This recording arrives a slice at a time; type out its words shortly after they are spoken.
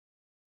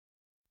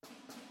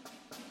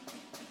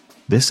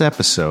This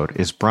episode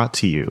is brought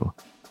to you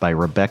by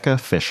Rebecca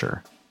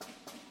Fisher.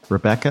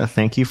 Rebecca,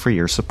 thank you for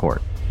your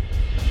support.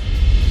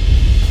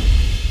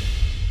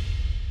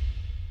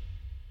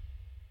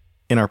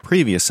 In our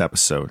previous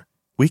episode,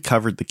 we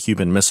covered the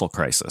Cuban Missile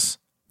Crisis,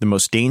 the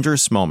most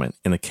dangerous moment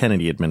in the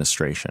Kennedy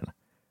administration,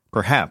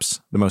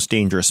 perhaps the most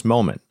dangerous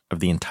moment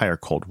of the entire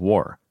Cold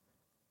War.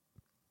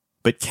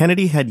 But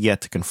Kennedy had yet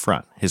to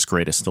confront his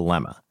greatest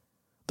dilemma,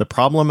 the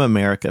problem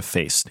America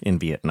faced in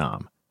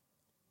Vietnam.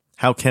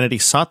 How Kennedy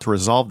sought to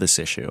resolve this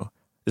issue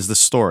is the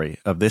story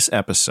of this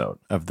episode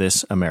of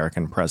This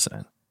American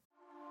President.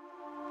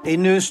 A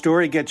news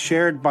story gets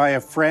shared by a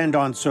friend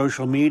on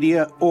social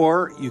media,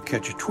 or you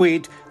catch a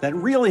tweet that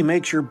really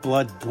makes your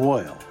blood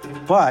boil.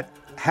 But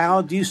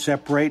how do you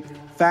separate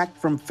fact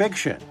from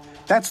fiction?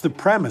 That's the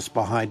premise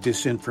behind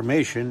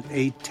Disinformation,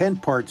 a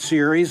 10-part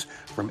series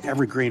from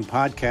Evergreen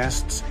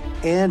Podcasts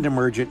and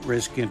Emergent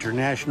Risk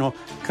International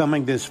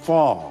coming this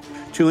fall.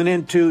 Tune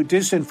into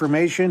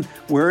Disinformation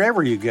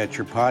wherever you get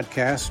your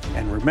podcast.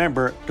 And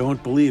remember,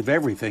 don't believe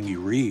everything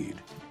you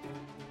read.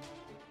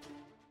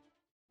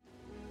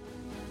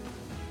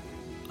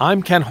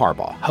 I'm Ken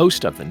Harbaugh,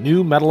 host of the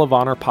new Medal of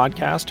Honor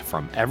podcast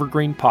from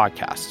Evergreen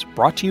Podcasts,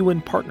 brought to you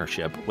in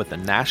partnership with the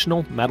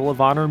National Medal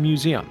of Honor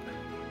Museum.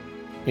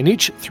 In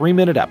each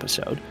 3-minute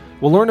episode,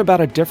 we'll learn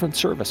about a different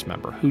service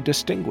member who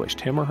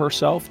distinguished him or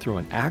herself through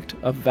an act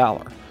of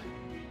valor.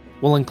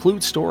 We'll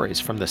include stories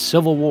from the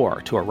Civil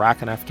War to Iraq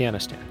and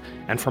Afghanistan,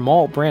 and from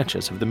all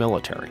branches of the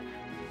military.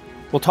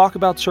 We'll talk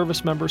about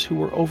service members who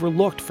were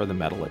overlooked for the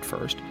medal at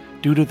first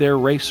due to their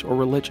race or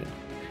religion,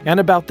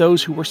 and about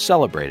those who were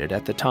celebrated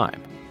at the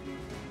time.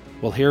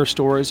 We'll hear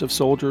stories of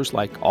soldiers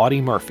like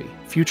Audie Murphy,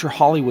 future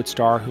Hollywood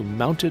star who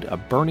mounted a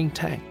burning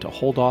tank to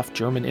hold off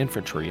German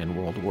infantry in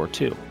World War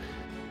II.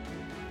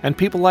 And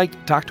people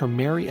like Dr.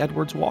 Mary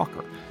Edwards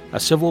Walker, a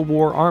Civil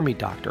War Army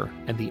doctor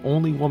and the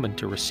only woman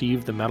to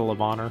receive the Medal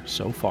of Honor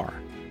so far.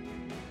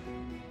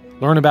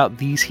 Learn about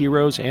these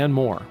heroes and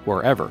more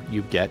wherever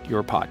you get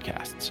your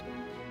podcasts.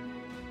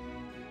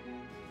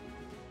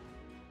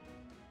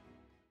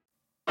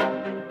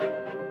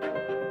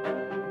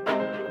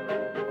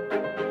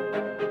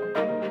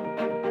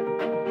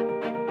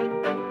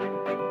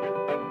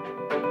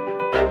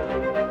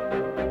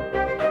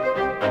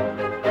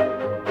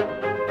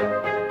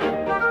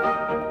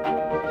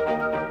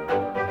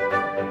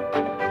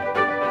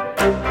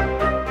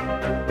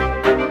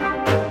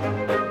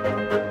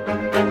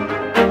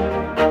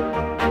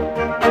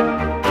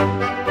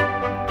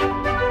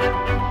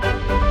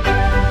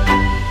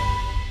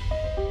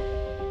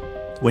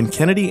 When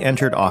Kennedy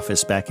entered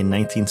office back in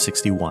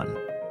 1961,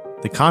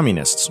 the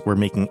Communists were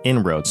making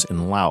inroads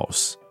in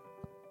Laos.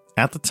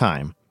 At the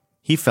time,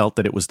 he felt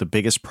that it was the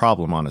biggest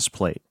problem on his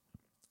plate,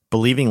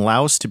 believing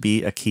Laos to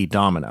be a key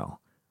domino,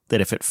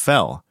 that if it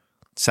fell,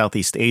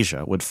 Southeast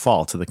Asia would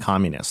fall to the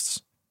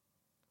Communists.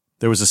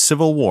 There was a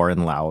civil war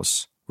in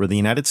Laos where the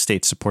United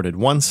States supported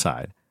one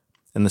side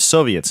and the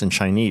Soviets and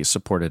Chinese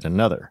supported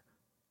another.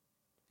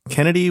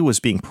 Kennedy was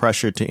being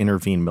pressured to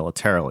intervene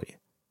militarily.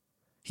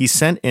 He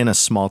sent in a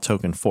small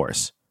token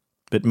force,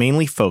 but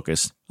mainly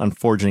focused on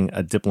forging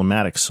a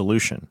diplomatic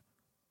solution.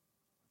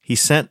 He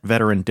sent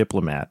veteran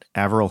diplomat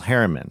Averell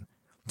Harriman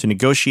to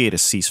negotiate a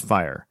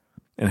ceasefire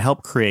and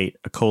help create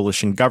a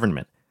coalition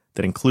government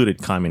that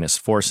included communist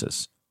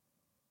forces.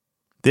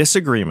 This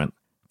agreement,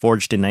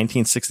 forged in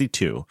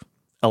 1962,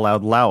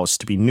 allowed Laos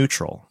to be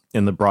neutral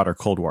in the broader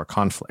Cold War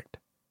conflict.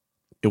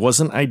 It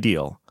wasn't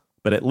ideal,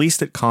 but at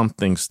least it calmed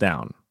things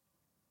down.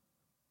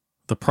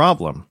 The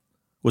problem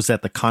was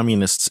that the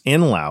communists in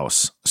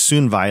Laos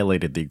soon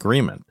violated the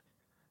agreement,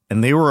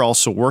 and they were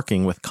also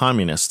working with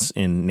communists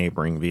in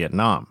neighboring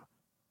Vietnam.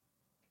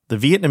 The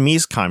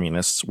Vietnamese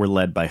communists were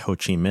led by Ho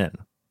Chi Minh.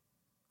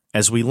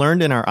 As we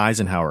learned in our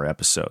Eisenhower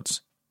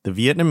episodes, the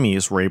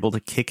Vietnamese were able to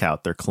kick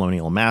out their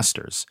colonial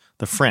masters,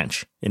 the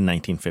French, in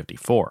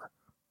 1954.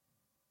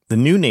 The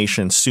new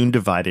nation soon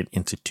divided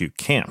into two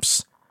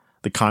camps,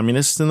 the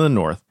communists in the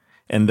north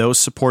and those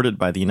supported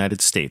by the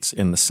United States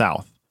in the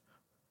south.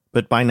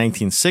 But by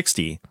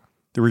 1960,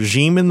 the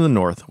regime in the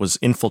north was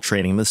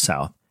infiltrating the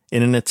south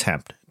in an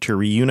attempt to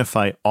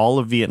reunify all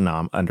of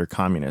Vietnam under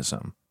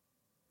communism.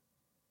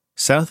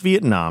 South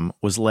Vietnam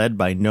was led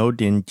by Ngo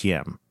Dinh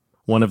Diem,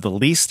 one of the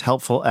least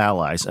helpful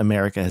allies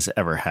America has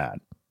ever had.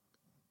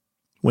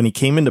 When he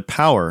came into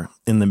power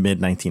in the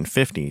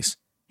mid-1950s,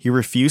 he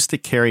refused to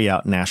carry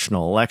out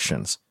national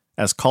elections,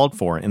 as called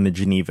for in the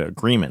Geneva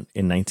Agreement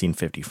in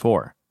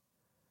 1954.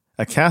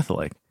 A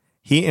Catholic,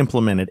 he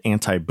implemented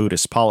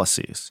anti-Buddhist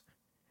policies.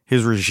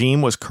 His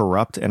regime was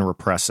corrupt and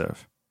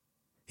repressive.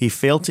 He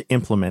failed to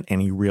implement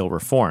any real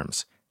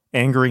reforms,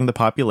 angering the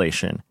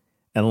population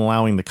and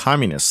allowing the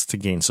communists to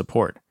gain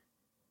support.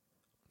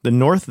 The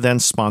North then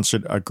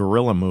sponsored a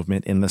guerrilla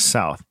movement in the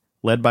South,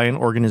 led by an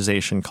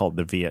organization called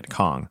the Viet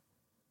Cong.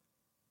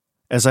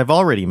 As I've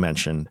already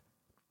mentioned,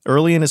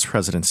 early in his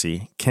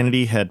presidency,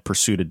 Kennedy had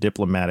pursued a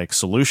diplomatic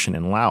solution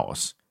in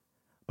Laos,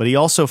 but he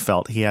also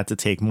felt he had to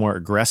take more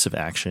aggressive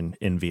action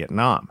in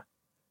Vietnam.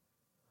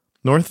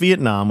 North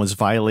Vietnam was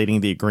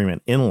violating the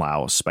agreement in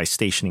Laos by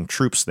stationing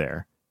troops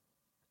there,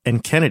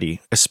 and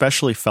Kennedy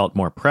especially felt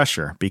more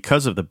pressure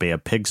because of the Bay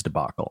of Pigs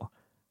debacle,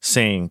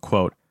 saying,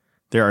 quote,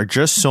 "There are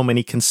just so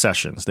many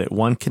concessions that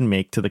one can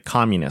make to the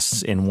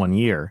communists in 1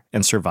 year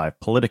and survive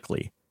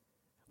politically.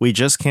 We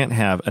just can't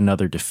have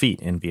another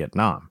defeat in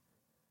Vietnam."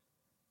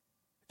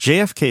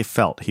 JFK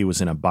felt he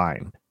was in a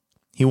bind.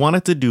 He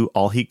wanted to do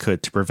all he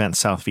could to prevent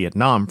South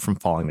Vietnam from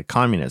falling to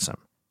communism.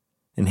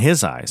 In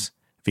his eyes,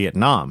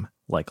 Vietnam,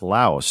 like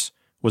Laos,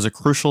 was a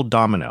crucial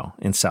domino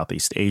in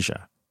Southeast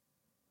Asia.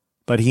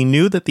 But he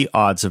knew that the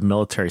odds of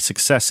military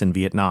success in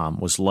Vietnam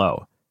was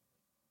low.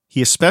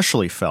 He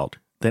especially felt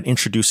that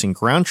introducing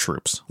ground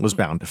troops was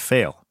bound to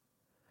fail.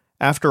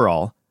 After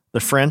all, the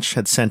French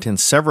had sent in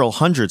several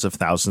hundreds of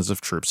thousands of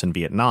troops in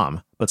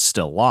Vietnam, but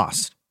still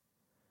lost.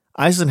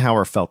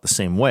 Eisenhower felt the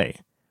same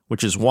way,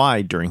 which is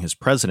why, during his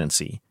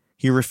presidency,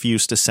 he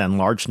refused to send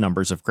large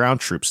numbers of ground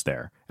troops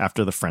there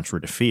after the French were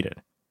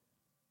defeated.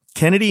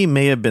 Kennedy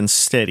may have been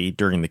steady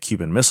during the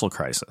Cuban Missile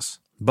Crisis,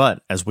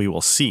 but, as we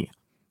will see,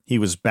 he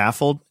was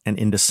baffled and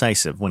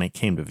indecisive when it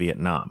came to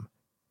Vietnam.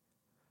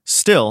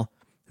 Still,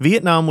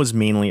 Vietnam was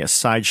mainly a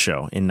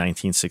sideshow in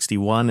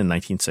 1961 and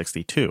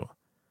 1962.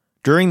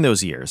 During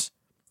those years,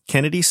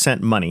 Kennedy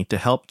sent money to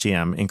help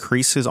Diem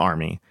increase his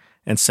army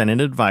and sent in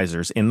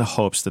advisors in the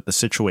hopes that the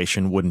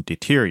situation wouldn't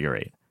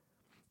deteriorate.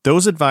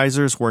 Those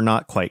advisors were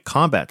not quite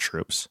combat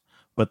troops,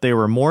 but they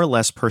were more or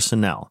less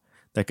personnel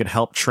that could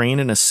help train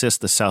and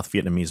assist the South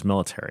Vietnamese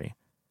military.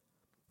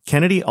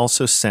 Kennedy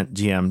also sent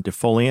Diem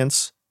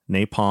defoliants,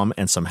 napalm,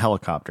 and some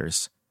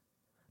helicopters.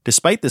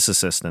 Despite this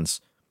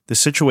assistance, the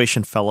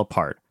situation fell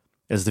apart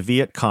as the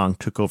Viet Cong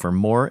took over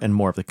more and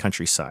more of the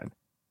countryside.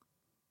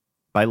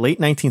 By late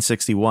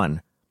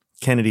 1961,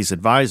 Kennedy's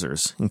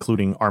advisors,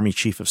 including Army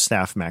Chief of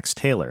Staff Max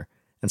Taylor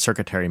and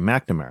Secretary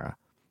McNamara,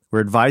 were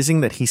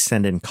advising that he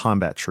send in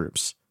combat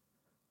troops.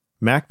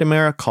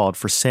 McNamara called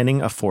for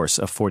sending a force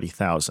of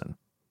 40,000.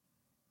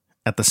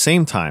 At the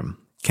same time,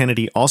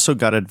 Kennedy also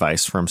got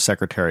advice from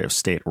Secretary of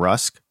State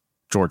Rusk,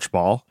 George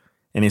Ball,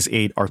 and his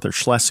aide Arthur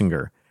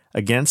Schlesinger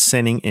against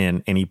sending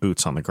in any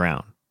boots on the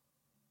ground.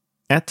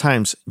 At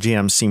times,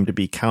 Diem seemed to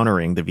be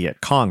countering the Viet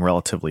Cong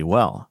relatively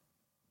well.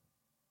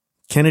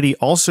 Kennedy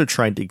also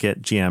tried to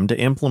get Diem to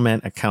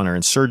implement a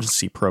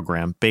counterinsurgency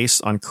program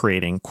based on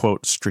creating,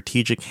 quote,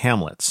 strategic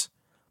hamlets.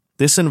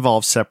 This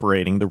involved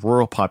separating the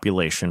rural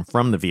population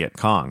from the Viet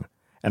Cong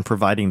and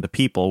providing the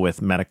people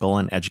with medical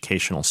and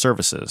educational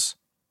services.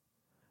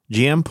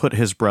 Diem put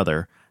his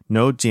brother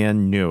Ngo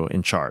Dien Nhu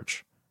in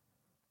charge.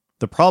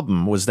 The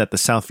problem was that the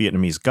South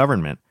Vietnamese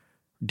government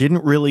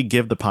didn't really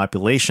give the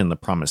population the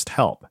promised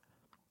help,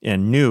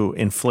 and Nhu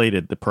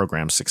inflated the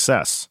program's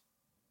success.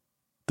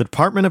 The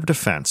Department of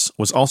Defense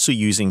was also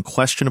using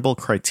questionable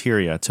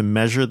criteria to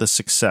measure the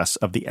success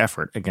of the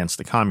effort against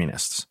the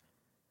communists.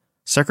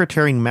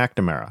 Secretary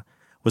McNamara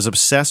was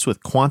obsessed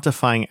with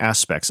quantifying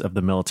aspects of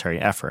the military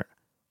effort.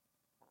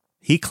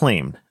 He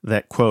claimed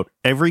that, quote,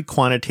 every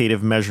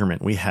quantitative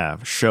measurement we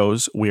have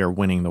shows we are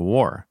winning the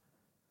war.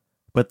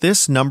 But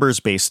this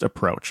numbers-based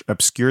approach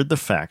obscured the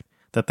fact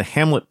that the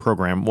Hamlet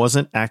program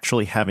wasn't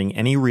actually having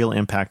any real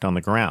impact on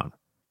the ground.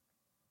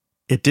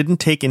 It didn't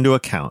take into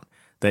account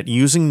that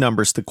using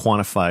numbers to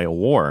quantify a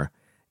war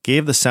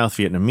gave the South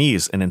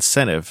Vietnamese an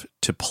incentive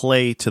to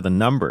play to the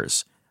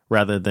numbers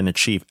rather than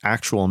achieve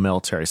actual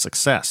military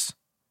success.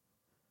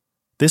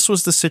 This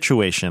was the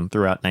situation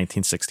throughout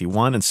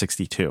 1961 and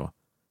 62.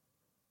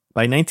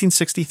 By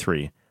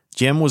 1963,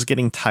 Diem was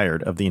getting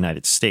tired of the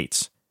United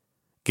States.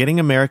 Getting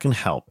American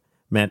help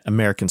meant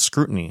American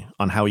scrutiny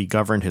on how he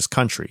governed his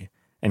country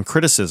and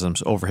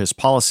criticisms over his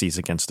policies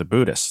against the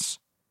Buddhists.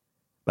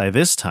 By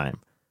this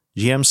time,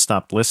 Diem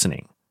stopped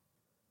listening.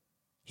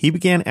 He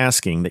began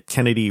asking that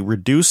Kennedy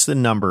reduce the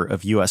number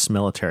of U.S.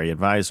 military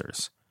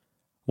advisors.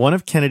 One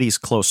of Kennedy's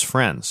close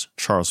friends,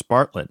 Charles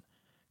Bartlett,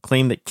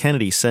 claimed that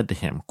Kennedy said to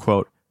him,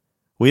 quote,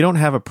 "We don't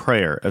have a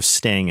prayer of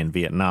staying in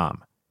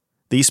Vietnam.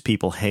 These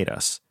people hate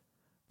us.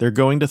 They're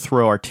going to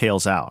throw our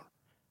tails out.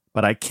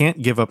 But I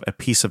can't give up a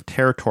piece of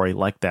territory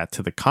like that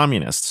to the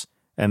communists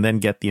and then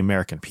get the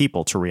American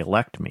people to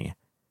re-elect me."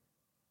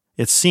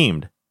 It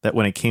seemed that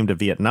when it came to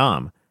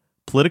Vietnam,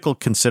 political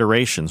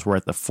considerations were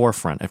at the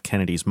forefront of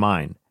Kennedy's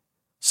mind,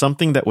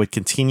 something that would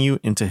continue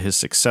into his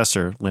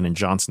successor, Lyndon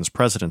Johnson's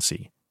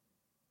presidency.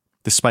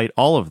 Despite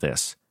all of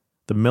this,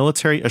 the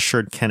military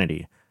assured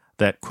Kennedy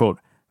that, quote,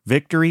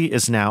 victory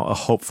is now a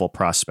hopeful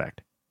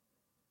prospect.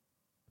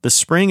 The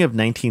spring of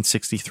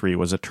 1963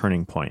 was a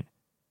turning point.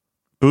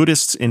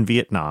 Buddhists in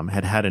Vietnam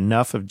had had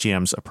enough of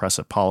Diem's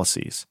oppressive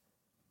policies.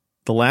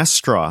 The last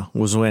straw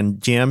was when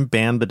Diem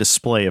banned the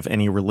display of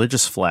any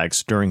religious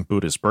flags during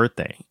Buddha's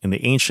birthday in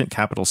the ancient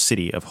capital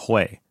city of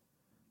Hue.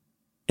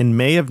 In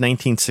May of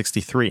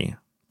 1963,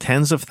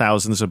 tens of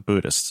thousands of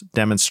Buddhists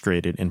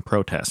demonstrated in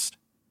protest.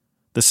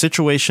 The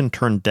situation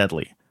turned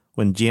deadly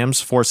when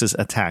Diem's forces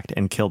attacked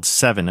and killed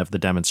 7 of the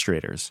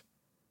demonstrators.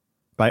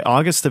 By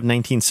August of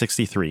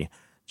 1963,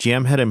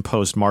 Diem had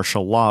imposed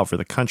martial law over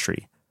the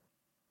country.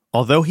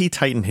 Although he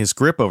tightened his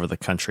grip over the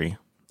country,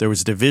 there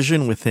was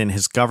division within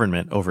his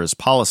government over his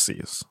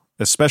policies,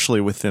 especially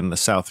within the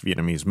South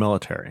Vietnamese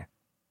military.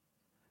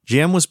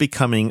 Diem was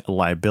becoming a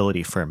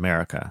liability for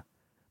America,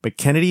 but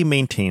Kennedy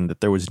maintained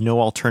that there was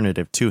no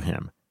alternative to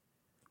him.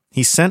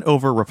 He sent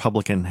over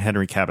Republican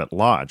Henry Cabot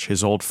Lodge,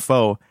 his old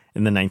foe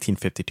in the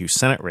 1952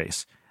 Senate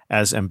race,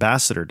 as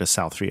ambassador to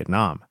South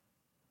Vietnam.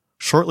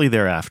 Shortly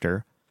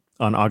thereafter,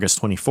 on August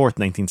 24,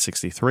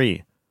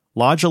 1963,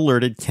 Lodge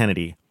alerted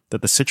Kennedy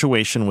that the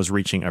situation was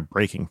reaching a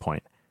breaking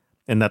point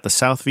and that the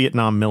South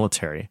Vietnam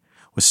military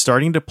was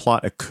starting to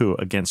plot a coup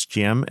against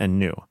Diem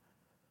and Nhu.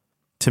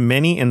 To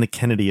many in the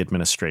Kennedy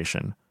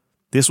administration,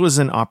 this was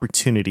an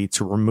opportunity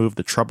to remove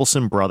the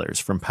troublesome brothers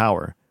from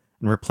power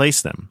and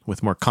replace them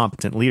with more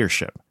competent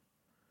leadership.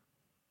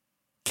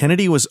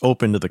 Kennedy was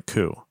open to the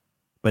coup,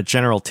 but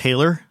General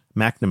Taylor,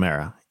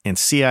 McNamara, and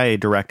CIA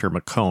Director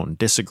McCone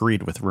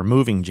disagreed with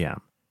removing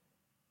Diem.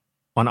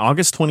 On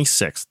August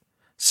 26th,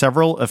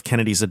 several of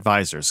Kennedy's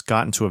advisors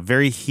got into a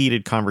very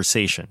heated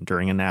conversation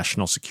during a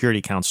National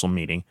Security Council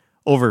meeting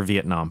over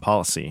Vietnam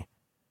policy.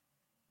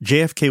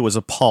 JFK was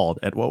appalled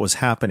at what was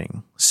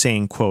happening,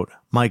 saying, quote,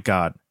 "My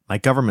God, my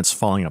government's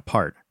falling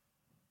apart."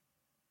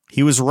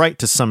 He was right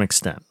to some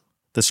extent.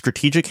 The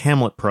Strategic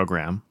Hamlet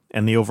program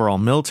and the overall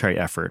military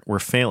effort were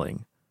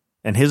failing,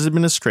 and his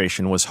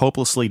administration was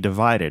hopelessly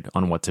divided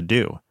on what to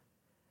do.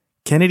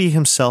 Kennedy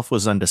himself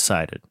was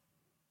undecided.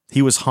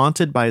 He was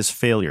haunted by his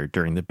failure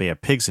during the Bay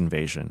of Pigs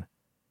invasion.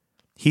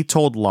 He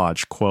told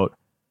Lodge, quote,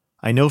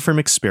 "I know from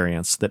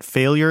experience that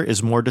failure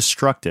is more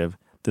destructive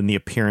than the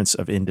appearance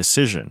of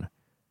indecision.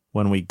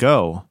 When we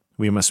go,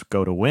 we must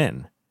go to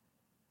win."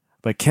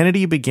 But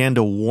Kennedy began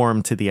to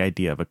warm to the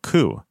idea of a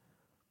coup.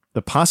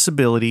 The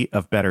possibility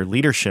of better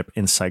leadership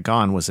in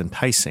Saigon was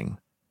enticing.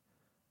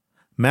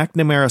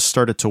 McNamara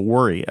started to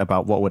worry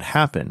about what would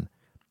happen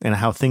and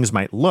how things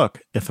might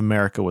look if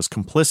America was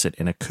complicit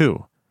in a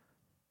coup.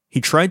 He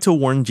tried to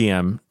warn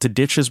Diem to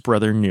ditch his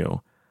brother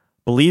Nhu,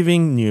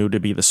 believing Nhu to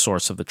be the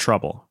source of the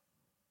trouble.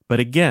 But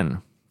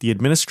again, the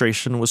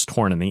administration was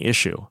torn on the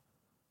issue.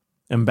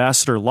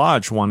 Ambassador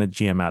Lodge wanted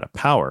Diem out of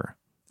power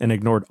and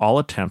ignored all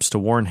attempts to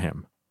warn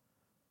him.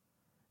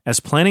 As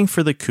planning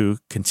for the coup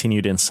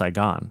continued in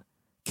Saigon,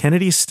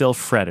 Kennedy still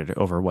fretted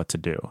over what to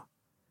do.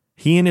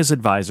 He and his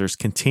advisors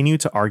continued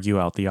to argue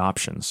out the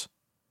options.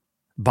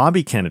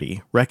 Bobby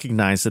Kennedy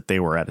recognized that they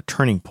were at a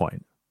turning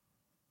point.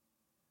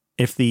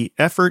 If the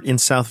effort in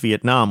South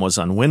Vietnam was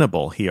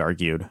unwinnable, he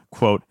argued,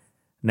 quote,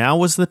 "Now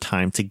was the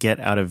time to get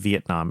out of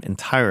Vietnam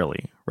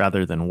entirely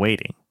rather than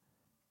waiting."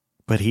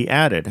 But he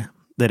added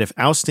that if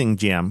ousting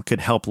Diem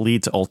could help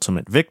lead to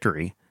ultimate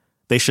victory,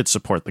 they should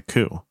support the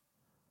coup.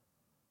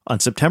 On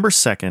September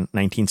 2,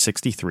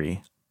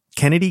 1963,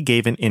 Kennedy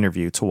gave an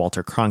interview to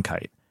Walter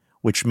Cronkite,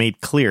 which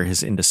made clear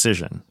his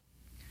indecision.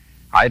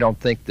 I don't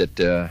think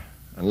that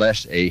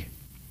unless a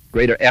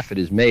greater effort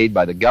is made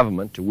by the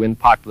government to win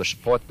popular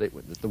support,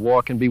 that the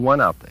war can be won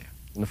out there.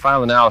 In the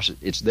final analysis,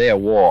 it's their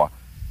war.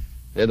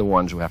 They're the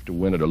ones who have to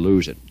win it or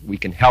lose it. We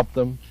can help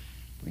them.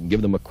 We can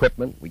give them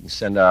equipment. We can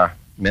send our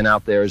men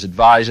out there as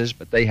advisors,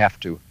 but they have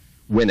to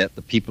win it,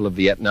 the people of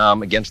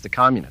Vietnam, against the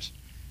communists.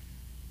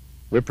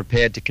 We're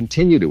prepared to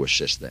continue to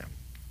assist them.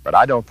 But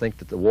I don't think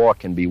that the war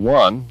can be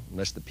won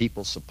unless the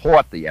people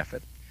support the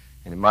effort.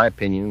 And in my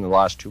opinion, in the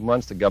last 2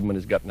 months, the government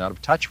has gotten out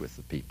of touch with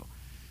the people.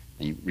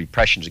 The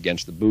repressions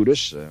against the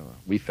Buddhists,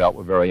 we felt,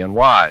 were very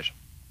unwise.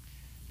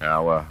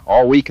 Now,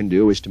 all we can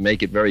do is to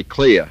make it very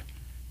clear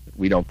that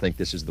we don't think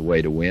this is the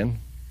way to win.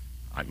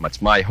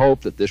 It's my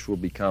hope that this will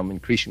become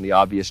increasingly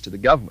obvious to the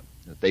government,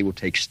 that they will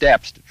take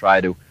steps to try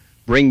to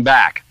bring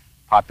back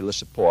popular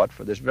support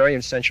for this very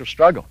essential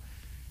struggle.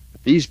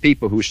 But these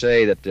people who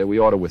say that we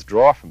ought to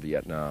withdraw from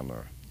Vietnam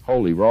are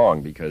wholly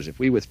wrong, because if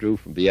we withdrew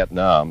from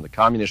Vietnam, the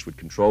communists would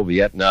control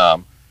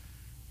Vietnam.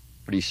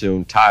 Pretty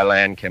soon,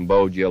 Thailand,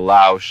 Cambodia,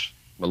 Laos,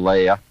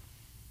 Malaya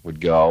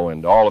would go,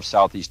 and all of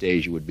Southeast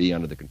Asia would be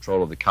under the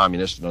control of the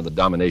communists and under the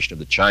domination of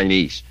the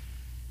Chinese.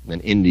 And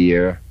then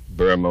India,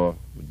 Burma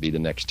would be the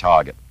next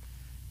target.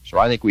 So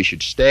I think we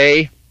should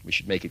stay. We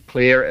should make it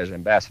clear, as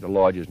Ambassador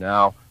Lodge is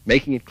now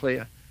making it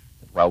clear,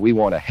 that while we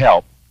want to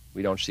help,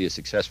 we don't see a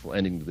successful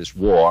ending to this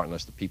war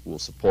unless the people will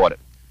support it.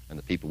 And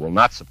the people will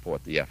not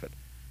support the effort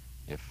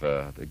if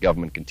the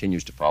government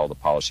continues to follow the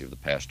policy of the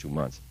past 2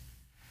 months.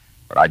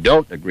 But I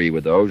don't agree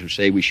with those who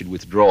say we should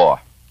withdraw.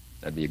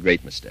 That'd be a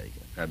great mistake.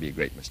 That'd be a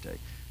great mistake.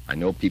 I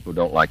know people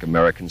don't like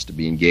Americans to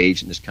be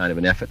engaged in this kind of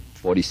an effort.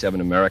 47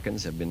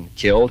 Americans have been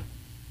killed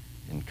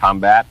in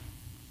combat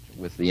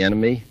with the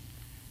enemy.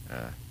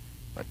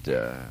 But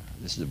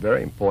this is a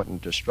very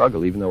important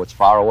struggle, even though it's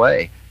far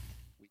away.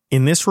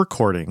 In this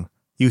recording,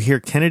 you hear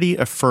Kennedy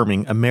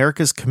affirming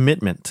America's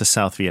commitment to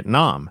South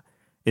Vietnam,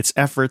 its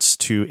efforts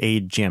to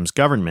aid Diem's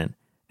government,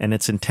 and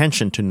its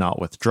intention to not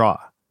withdraw.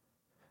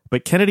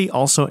 But Kennedy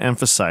also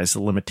emphasized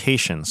the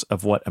limitations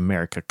of what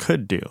America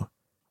could do.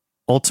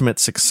 Ultimate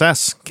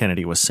success,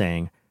 Kennedy was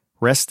saying,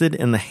 rested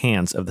in the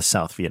hands of the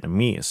South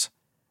Vietnamese.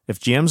 If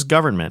Diem's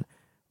government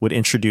would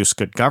introduce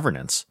good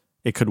governance,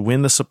 it could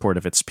win the support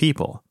of its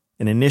people,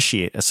 and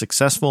initiate a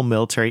successful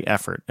military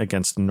effort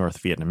against the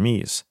North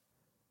Vietnamese.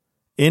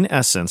 In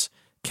essence,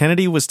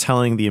 Kennedy was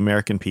telling the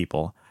American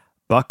people,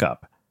 buck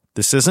up,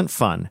 this isn't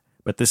fun,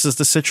 but this is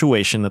the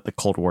situation that the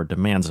Cold War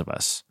demands of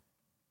us.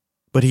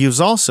 But he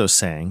was also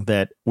saying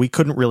that we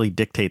couldn't really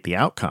dictate the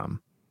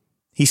outcome.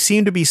 He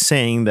seemed to be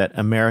saying that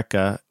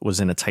America was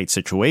in a tight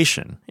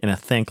situation, in a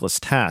thankless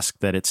task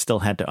that it still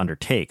had to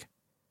undertake.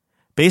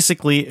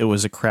 Basically, it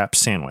was a crap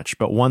sandwich,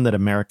 but one that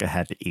America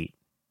had to eat.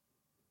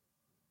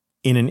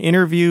 In an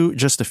interview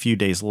just a few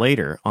days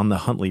later on the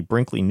Huntley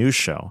Brinkley News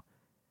Show,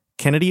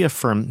 Kennedy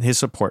affirmed his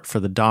support for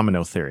the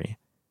domino theory.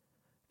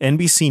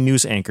 NBC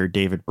News anchor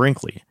David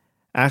Brinkley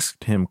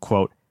asked him,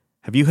 quote,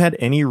 "Have you had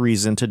any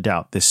reason to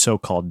doubt this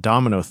so-called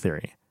domino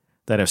theory,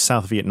 that if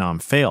South Vietnam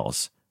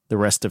fails, the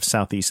rest of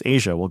Southeast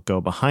Asia will go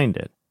behind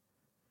it?"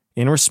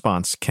 In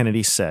response,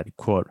 Kennedy said,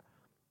 quote,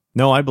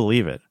 "No, I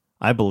believe it.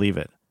 I believe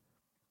it.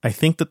 I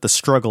think that the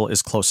struggle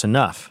is close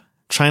enough.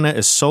 China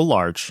is so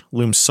large,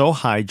 looms so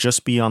high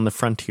just beyond the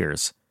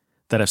frontiers,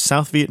 that if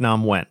South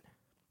Vietnam went,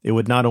 it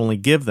would not only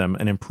give them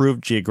an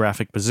improved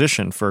geographic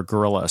position for a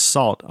guerrilla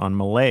assault on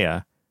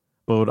Malaya,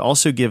 but would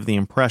also give the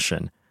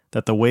impression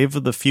that the wave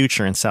of the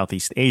future in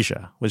Southeast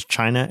Asia was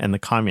China and the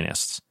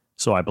communists,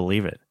 so I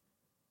believe it."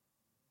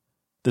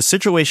 The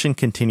situation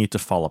continued to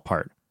fall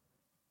apart.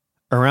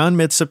 Around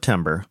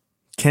mid-September,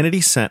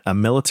 Kennedy sent a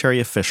military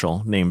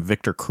official named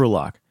Victor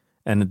Krulak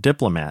and a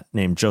diplomat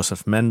named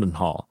Joseph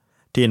Mendenhall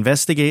to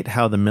investigate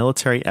how the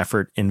military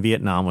effort in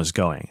Vietnam was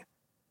going.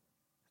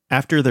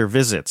 After their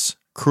visits,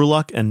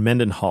 Krulak and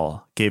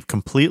Mendenhall gave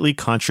completely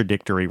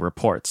contradictory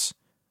reports,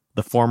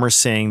 the former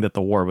saying that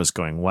the war was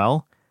going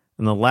well,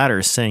 and the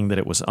latter saying that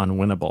it was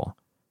unwinnable.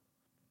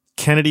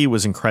 Kennedy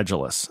was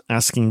incredulous,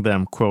 asking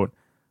them, quote,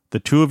 "The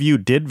two of you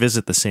did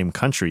visit the same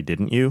country,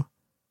 didn't you?"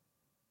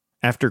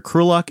 After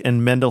Krulak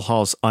and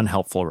Mendenhall's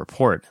unhelpful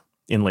report,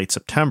 in late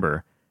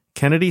September,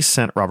 Kennedy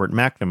sent Robert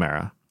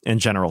McNamara and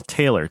General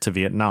Taylor to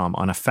Vietnam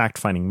on a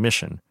fact-finding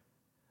mission.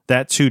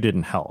 That too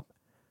didn't help.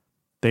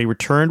 They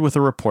returned with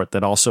a report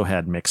that also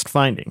had mixed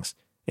findings,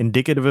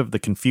 indicative of the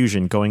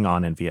confusion going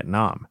on in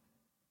Vietnam.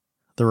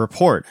 The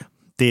report,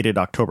 dated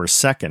October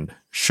 2nd,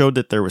 showed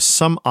that there was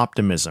some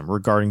optimism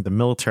regarding the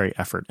military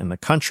effort in the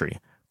country.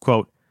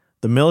 Quote,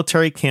 "The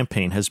military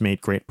campaign has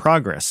made great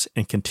progress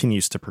and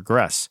continues to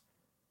progress."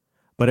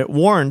 But it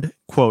warned,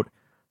 quote,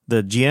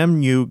 "The Diem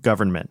New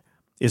government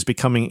is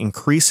becoming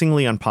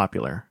increasingly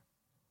unpopular."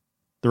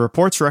 The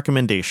report's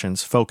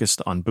recommendations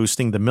focused on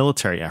boosting the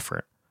military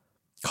effort,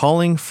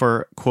 calling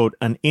for, quote,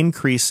 "an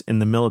increase in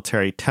the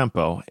military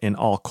tempo in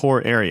all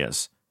core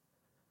areas."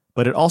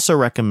 But it also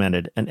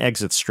recommended an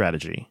exit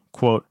strategy,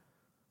 quote,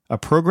 "A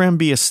program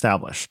be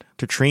established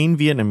to train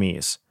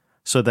Vietnamese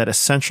so that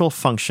essential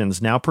functions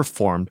now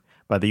performed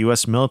by the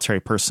U.S. military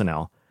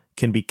personnel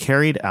can be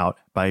carried out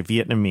by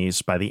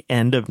Vietnamese by the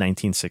end of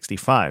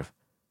 1965.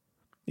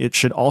 It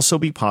should also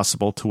be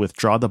possible to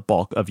withdraw the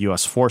bulk of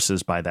U.S.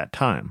 forces by that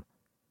time."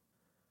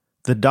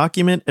 The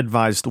document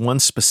advised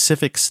one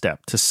specific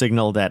step to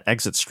signal that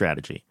exit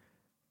strategy,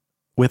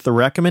 with the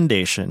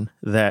recommendation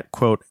that,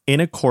 quote,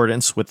 "in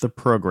accordance with the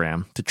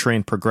program to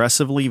train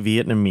progressively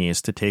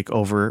Vietnamese to take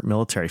over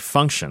military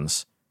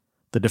functions,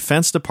 the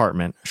Defense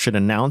Department should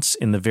announce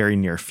in the very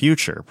near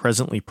future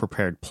presently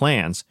prepared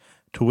plans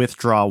to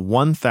withdraw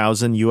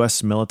 1,000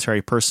 U.S.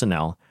 military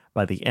personnel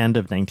by the end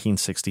of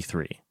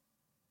 1963.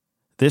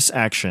 This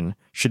action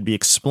should be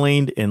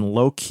explained in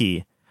low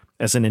key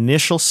as an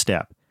initial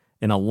step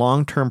in a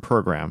long-term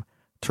program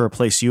to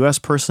replace U.S.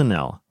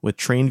 personnel with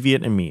trained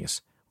Vietnamese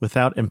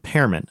without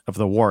impairment of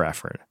the war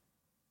effort.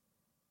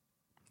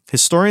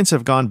 Historians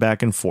have gone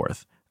back and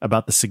forth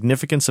about the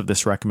significance of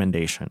this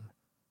recommendation.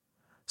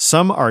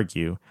 Some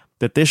argue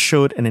that this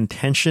showed an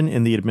intention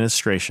in the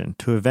administration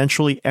to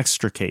eventually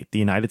extricate the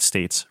United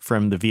States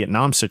from the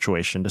Vietnam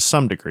situation to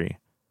some degree,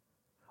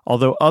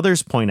 although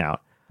others point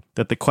out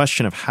that the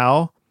question of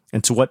how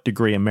and to what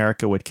degree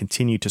America would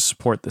continue to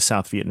support the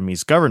South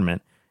Vietnamese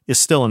government is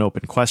still an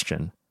open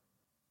question.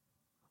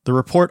 The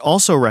report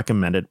also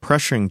recommended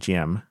pressuring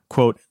Diem,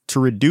 quote, "to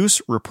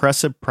reduce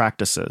repressive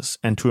practices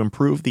and to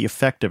improve the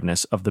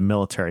effectiveness of the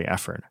military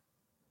effort."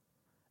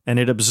 And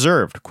it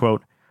observed,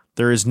 quote,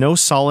 "There is no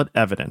solid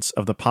evidence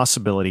of the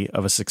possibility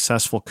of a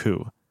successful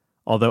coup,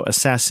 although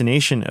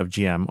assassination of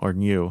Diem or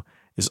Nhieu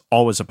is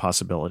always a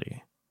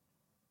possibility."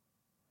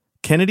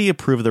 Kennedy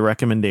approved the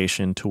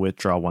recommendation to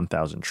withdraw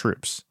 1,000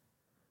 troops.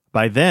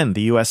 By then,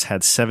 the U.S.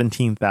 had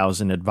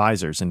 17,000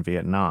 advisors in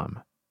Vietnam.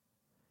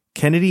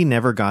 Kennedy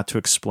never got to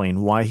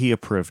explain why he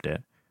approved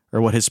it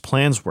or what his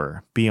plans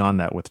were beyond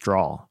that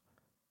withdrawal.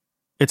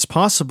 It's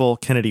possible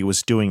Kennedy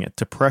was doing it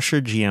to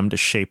pressure Diem to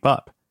shape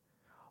up,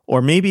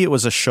 or maybe it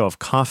was a show of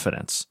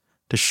confidence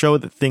to show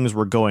that things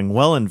were going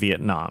well in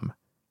Vietnam,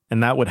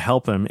 and that would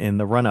help him in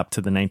the run-up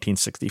to the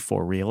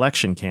 1964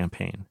 re-election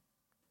campaign.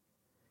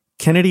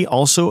 Kennedy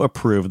also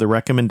approved the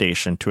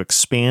recommendation to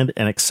expand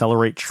and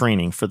accelerate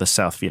training for the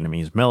South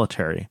Vietnamese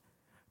military,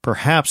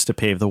 perhaps to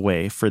pave the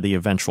way for the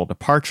eventual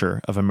departure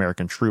of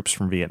American troops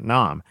from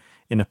Vietnam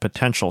in a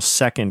potential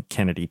second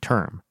Kennedy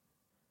term.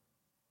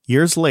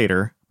 Years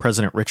later,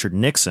 President Richard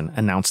Nixon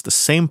announced the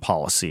same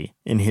policy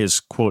in his,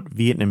 quote,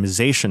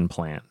 Vietnamization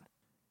plan.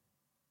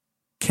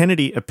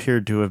 Kennedy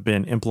appeared to have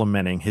been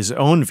implementing his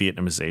own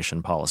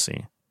Vietnamization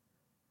policy.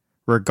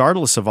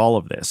 Regardless of all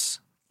of this,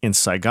 in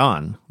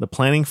Saigon, the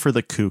planning for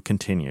the coup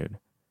continued.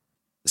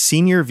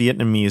 Senior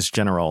Vietnamese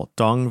General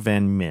Dong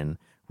Van Minh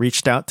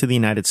reached out to the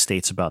United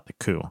States about the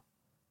coup.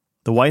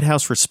 The White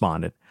House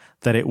responded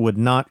that it would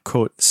not,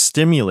 quote,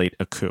 stimulate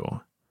a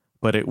coup,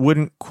 but it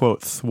wouldn't,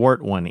 quote,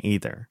 thwart one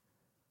either.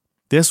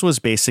 This was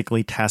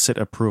basically tacit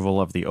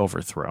approval of the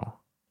overthrow.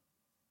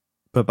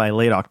 But by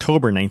late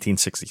October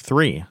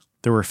 1963,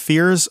 there were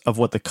fears of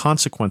what the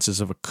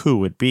consequences of a coup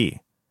would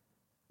be.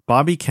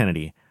 Bobby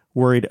Kennedy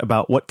worried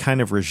about what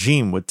kind of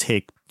regime would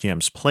take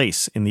Diem's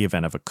place in the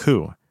event of a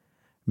coup,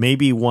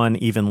 maybe one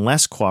even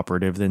less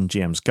cooperative than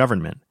Diem's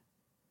government.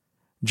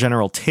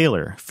 General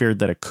Taylor feared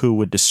that a coup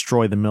would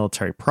destroy the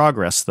military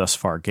progress thus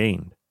far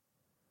gained.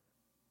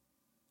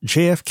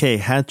 JFK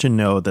had to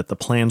know that the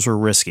plans were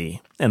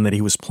risky and that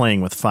he was playing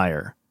with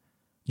fire.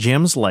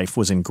 Diem's life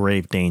was in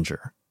grave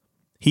danger.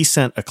 He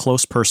sent a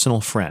close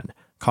personal friend,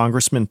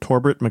 Congressman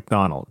Torbert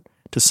MacDonald,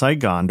 to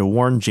Saigon to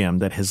warn Diem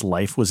that his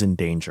life was in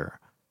danger.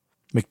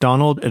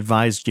 MacDonald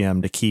advised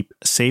Diem to keep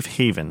safe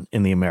haven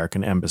in the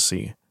American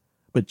embassy,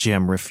 but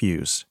Diem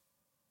refused.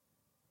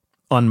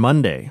 On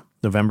Monday,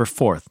 November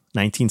 4th,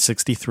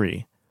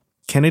 1963,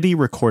 Kennedy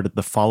recorded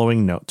the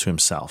following note to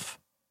himself.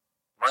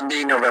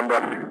 Monday, November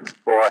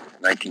 4th,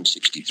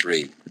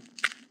 1963.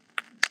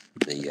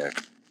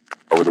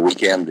 Over the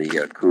weekend,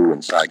 the coup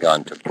in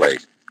Saigon took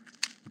place.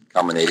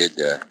 Culminated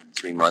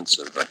 3 months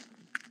of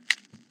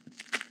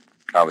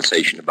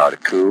conversation about a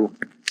coup,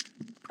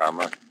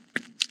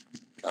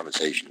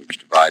 conversation which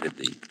divided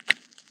the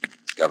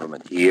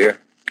government here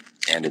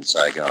and in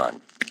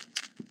Saigon.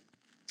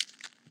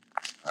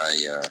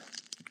 I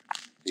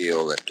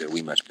feel that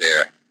we must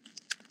bear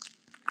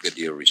a good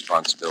deal of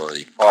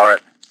responsibility for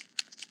it,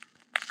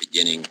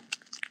 beginning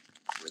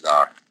with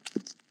our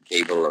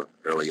cable of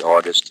early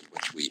August, in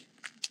which we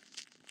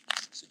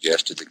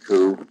suggested the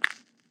coup.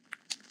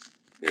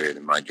 Period,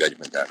 in my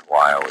judgment, that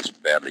wire was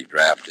badly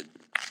drafted.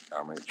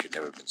 It should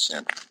never have been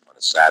sent on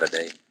a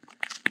Saturday.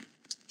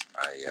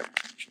 I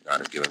should not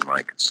have given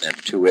my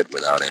consent to it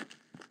without a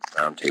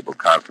roundtable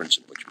conference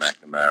in which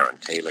McNamara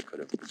and Taylor could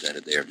have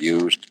presented their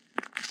views.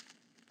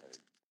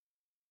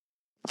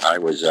 I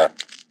was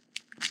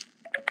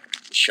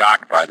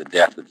shocked by the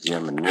death of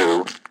Diem and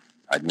New.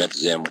 I'd met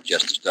Diem with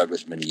Justice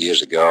Douglas many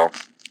years ago.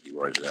 He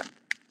was an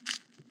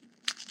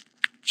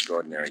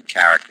extraordinary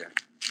character.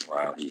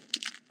 While he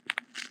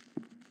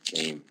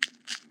became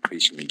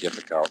increasingly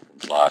difficult in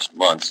the last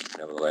months,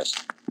 nevertheless,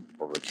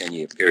 over a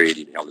 10-year period,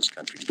 he held this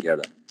country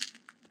together,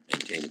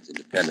 maintained its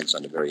independence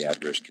under very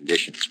adverse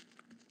conditions.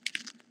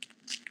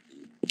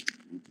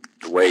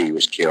 The way he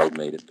was killed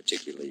made it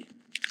particularly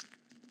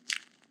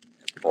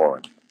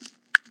abhorrent.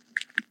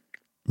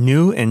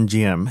 New and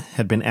Diem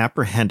had been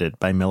apprehended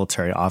by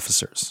military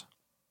officers.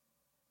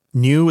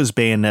 New was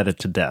bayoneted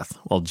to death,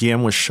 while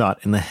Diem was shot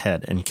in the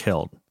head and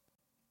killed.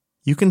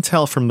 You can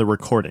tell from the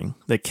recording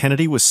that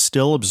Kennedy was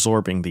still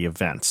absorbing the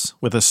events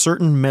with a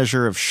certain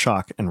measure of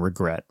shock and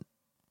regret.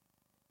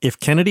 If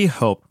Kennedy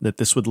hoped that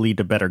this would lead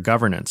to better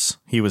governance,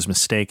 he was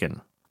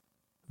mistaken.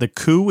 The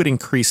coup would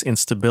increase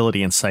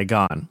instability in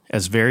Saigon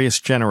as various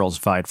generals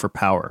vied for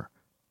power.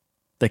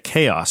 The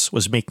chaos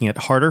was making it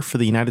harder for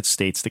the United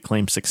States to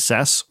claim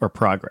success or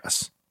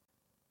progress.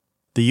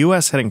 The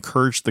U.S. had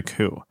encouraged the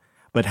coup,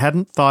 but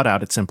hadn't thought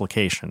out its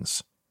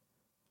implications.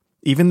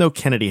 Even though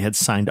Kennedy had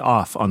signed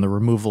off on the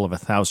removal of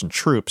 1,000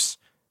 troops,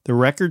 the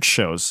record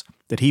shows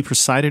that he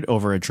presided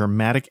over a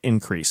dramatic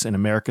increase in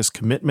America's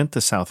commitment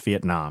to South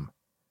Vietnam.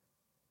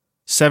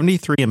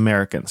 73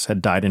 Americans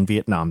had died in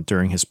Vietnam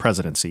during his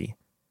presidency.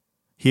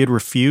 He had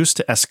refused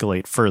to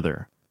escalate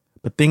further,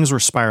 but things were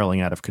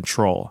spiraling out of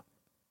control.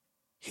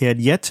 He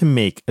had yet to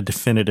make a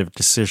definitive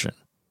decision.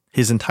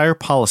 His entire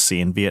policy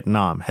in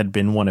Vietnam had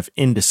been one of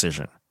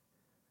indecision.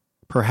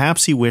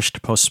 Perhaps he wished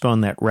to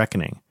postpone that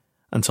reckoning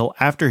until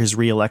after his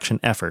re-election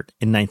effort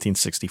in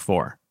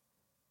 1964.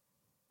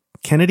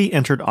 Kennedy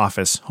entered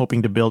office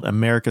hoping to build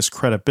America's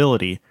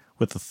credibility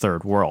with the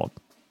Third World.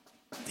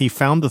 He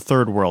found the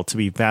Third World to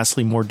be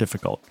vastly more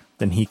difficult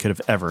than he could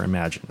have ever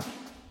imagined.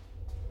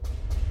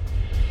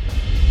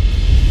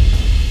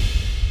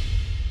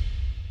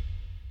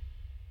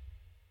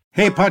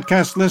 Hey,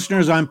 podcast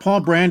listeners, I'm Paul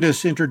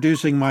Brandis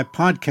introducing my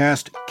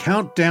podcast,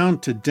 Countdown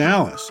to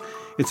Dallas.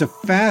 It's a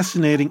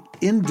fascinating,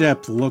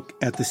 in-depth look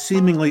at the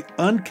seemingly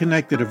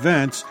unconnected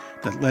events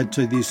that led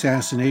to the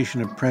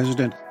assassination of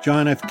President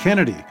John F.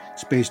 Kennedy.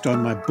 It's based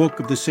on my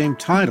book of the same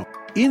title.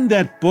 In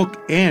that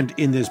book and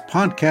in this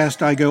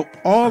podcast, I go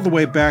all the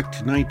way back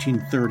to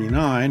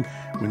 1939,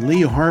 when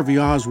Lee Harvey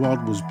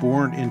Oswald was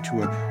born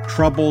into a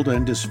troubled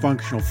and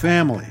dysfunctional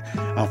family.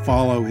 I'll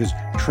follow his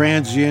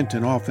transient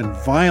and often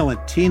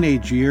violent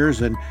teenage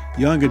years and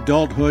young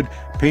adulthood,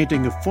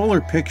 painting a fuller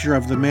picture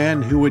of the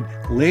man who would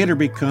later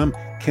become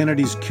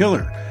Kennedy's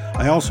killer.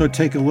 I also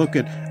take a look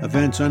at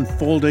events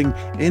unfolding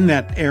in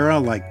that era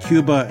like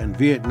Cuba and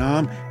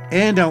Vietnam,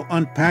 and I'll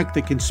unpack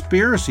the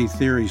conspiracy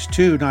theories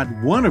too, not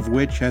one of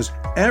which has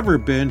ever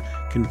been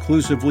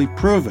conclusively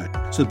proven.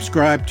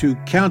 Subscribe to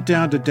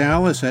Countdown to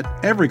Dallas at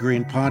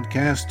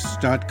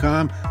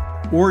evergreenpodcasts.com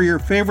or your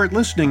favorite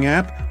listening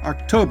app,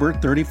 October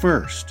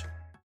 31st.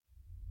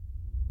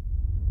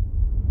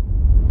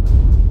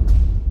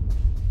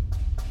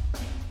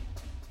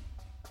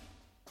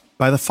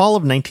 By the fall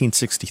of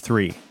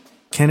 1963,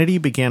 Kennedy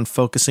began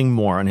focusing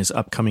more on his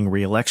upcoming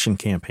re-election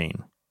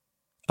campaign.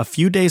 A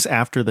few days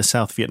after the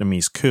South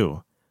Vietnamese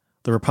coup,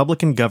 the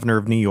Republican governor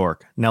of New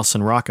York,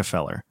 Nelson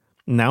Rockefeller,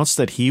 announced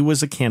that he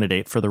was a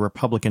candidate for the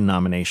Republican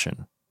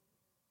nomination.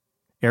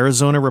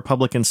 Arizona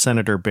Republican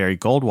Senator Barry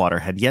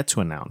Goldwater had yet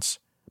to announce,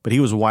 but he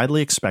was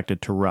widely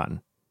expected to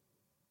run.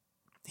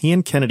 He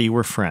and Kennedy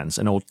were friends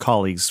and old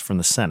colleagues from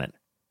the Senate.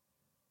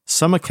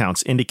 Some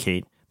accounts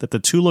indicate that the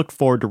two looked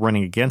forward to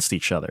running against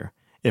each other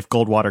if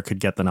Goldwater could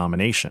get the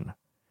nomination.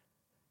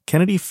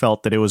 Kennedy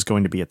felt that it was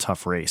going to be a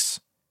tough race.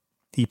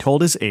 He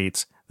told his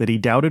aides that he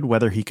doubted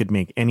whether he could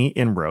make any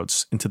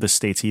inroads into the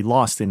states he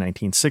lost in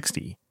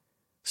 1960,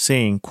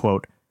 saying,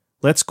 quote,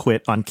 "Let's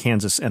quit on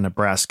Kansas and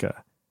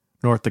Nebraska.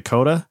 North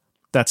Dakota?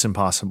 That's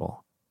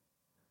impossible."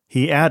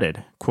 He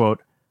added,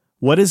 quote,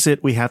 "What is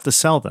it we have to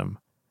sell them?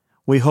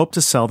 We hope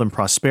to sell them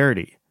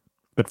prosperity,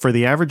 but for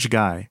the average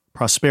guy,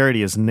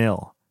 prosperity is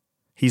nil.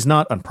 He's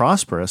not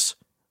unprosperous,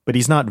 but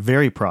he's not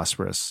very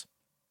prosperous.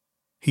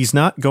 He's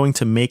not going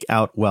to make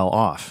out well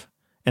off,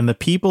 and the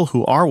people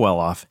who are well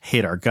off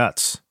hate our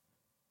guts."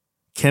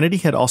 Kennedy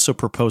had also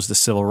proposed the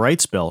Civil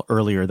Rights Bill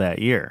earlier that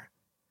year.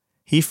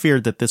 He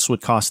feared that this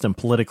would cost him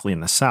politically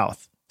in the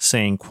South,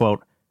 saying,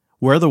 quote,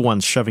 "We're the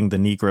ones shoving the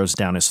Negroes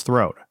down his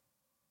throat."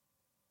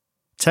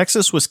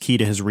 Texas was key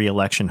to his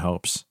re-election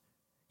hopes.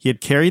 He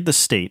had carried the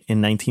state in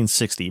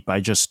 1960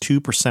 by just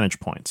 2 percentage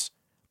points,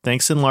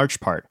 thanks in large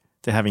part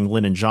to having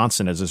Lyndon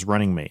Johnson as his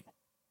running mate.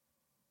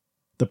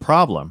 The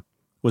problem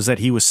was that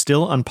he was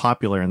still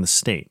unpopular in the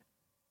state,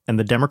 and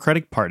the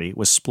Democratic Party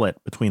was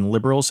split between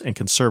liberals and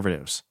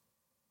conservatives.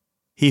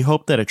 He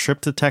hoped that a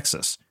trip to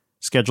Texas,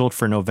 scheduled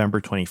for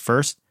November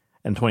 21st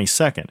and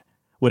 22nd,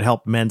 would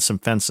help mend some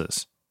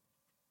fences.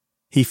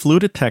 He flew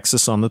to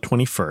Texas on the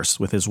 21st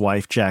with his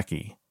wife,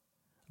 Jackie.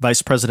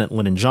 Vice President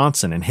Lyndon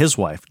Johnson and his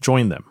wife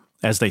joined them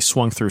as they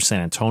swung through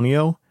San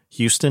Antonio,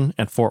 Houston,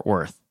 and Fort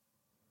Worth.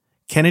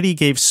 Kennedy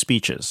gave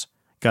speeches,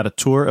 got a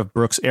tour of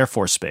Brooks Air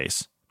Force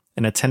Base,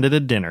 and attended a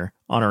dinner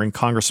honoring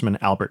Congressman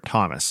Albert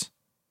Thomas.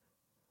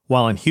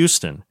 While in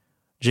Houston,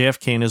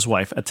 JFK and his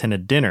wife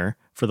attended dinner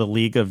for the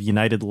League of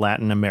United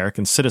Latin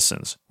American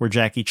Citizens, where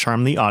Jackie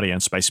charmed the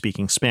audience by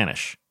speaking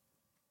Spanish.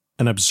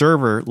 An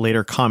observer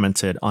later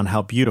commented on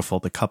how beautiful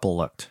the couple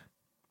looked.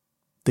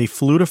 They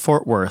flew to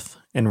Fort Worth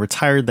and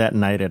retired that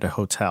night at a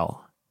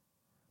hotel.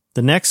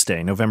 The next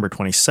day, November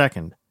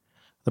 22nd,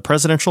 the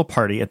presidential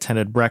party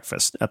attended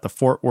breakfast at the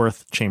Fort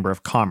Worth Chamber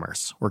of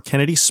Commerce, where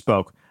Kennedy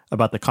spoke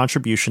about the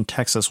contribution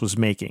Texas was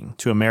making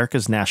to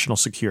America's national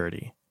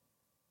security.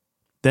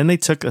 Then they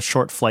took a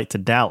short flight to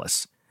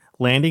Dallas,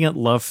 landing at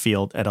Love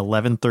Field at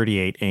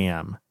 11:38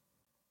 a.m.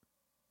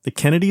 The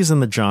Kennedys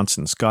and the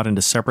Johnsons got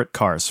into separate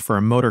cars for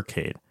a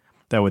motorcade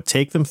that would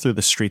take them through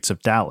the streets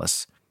of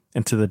Dallas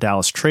and to the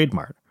Dallas Trade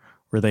Mart,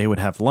 where they would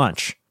have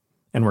lunch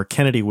and where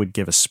Kennedy would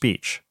give a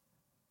speech.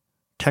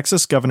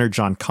 Texas Governor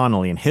John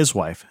Connally and his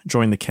wife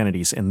joined the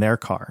Kennedys in their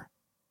car.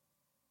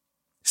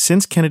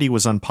 Since Kennedy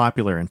was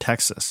unpopular in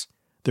Texas,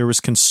 there was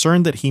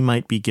concern that he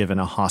might be given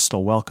a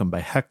hostile welcome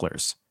by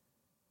hecklers.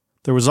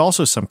 There was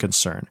also some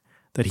concern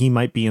that he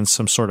might be in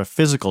some sort of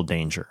physical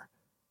danger.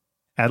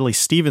 Adlai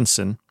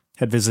Stevenson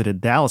had visited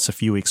Dallas a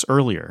few weeks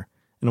earlier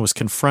and was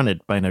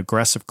confronted by an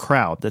aggressive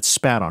crowd that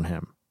spat on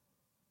him.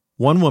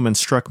 One woman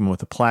struck him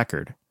with a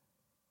placard.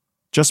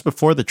 Just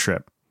before the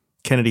trip,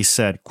 Kennedy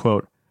said,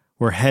 quote,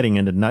 "We're heading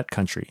into nut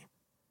country."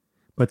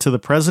 But to the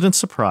president's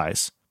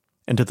surprise,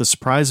 and to the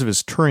surprise of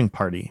his touring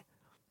party,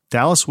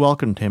 Dallas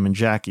welcomed him and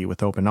Jackie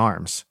with open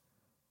arms.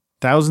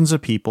 Thousands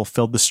of people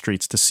filled the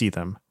streets to see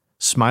them,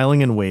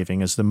 smiling and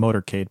waving as the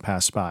motorcade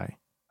passed by.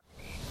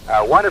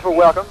 A wonderful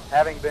welcome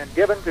having been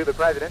given to the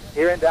president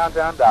here in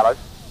downtown Dallas.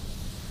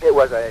 It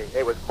was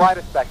quite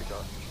a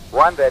spectacle,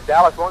 one that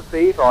Dallas won't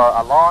see for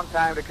a long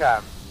time to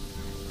come.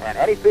 And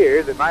any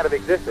fears that might have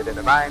existed in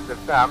the minds of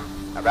some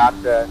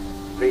about the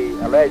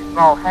alleged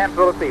small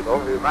handful of people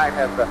who might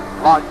have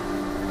launched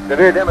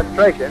severe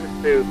demonstrations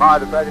to mar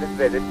the president's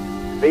visit,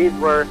 these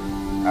were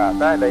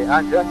apparently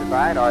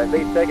unjustified, or at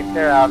least taken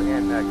care of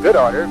in good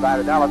order by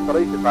the Dallas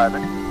Police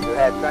Department, who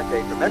had such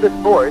a tremendous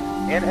force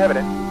in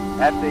evidence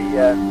at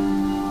the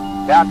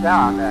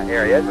downtown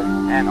areas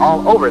and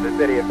all over the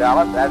city of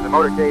Dallas as the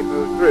motorcade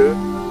moved through,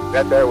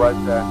 that there was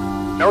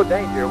no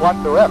danger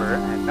whatsoever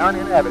and none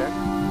in evidence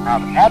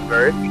of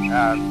adverse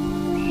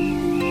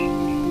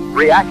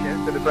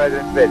reactions to the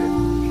president's visit.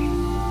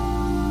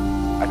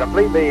 A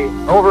completely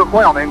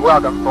overwhelming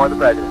welcome for the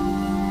president.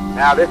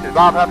 Now, this is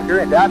Bob Huffaker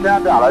in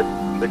downtown Dallas,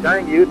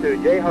 returning you to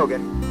Jay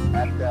Hogan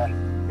at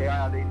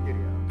KRLD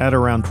Studio. At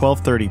around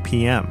 12:30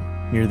 p.m.,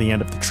 near the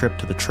end of the trip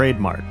to the Trade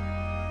Mart,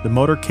 the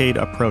motorcade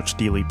approached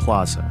Dealey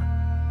Plaza.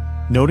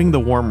 Noting the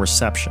warm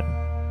reception,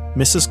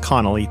 Mrs.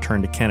 Connolly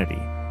turned to Kennedy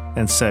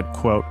and said,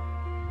 quote,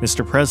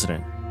 "Mr.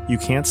 President, you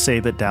can't say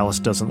that Dallas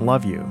doesn't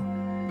love you."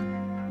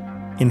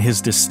 In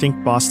his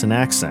distinct Boston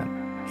accent,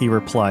 he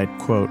replied,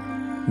 quote,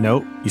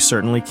 "No, you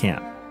certainly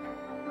can't."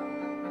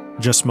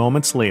 Just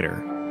moments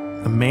later,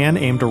 a man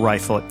aimed a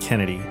rifle at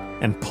Kennedy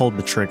and pulled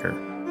the trigger.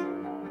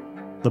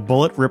 The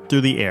bullet ripped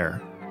through the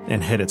air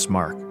and hit its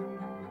mark.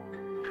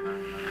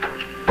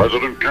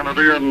 President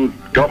Kennedy and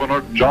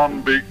Governor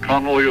John B.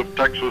 Connolly of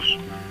Texas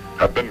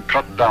have been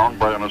cut down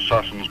by an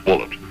assassin's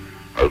bullet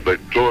as they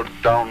toured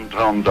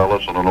downtown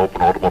Dallas in an open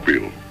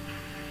automobile.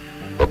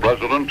 The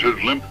president,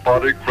 his limp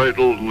body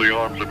cradled in the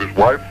arms of his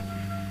wife,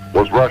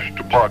 was rushed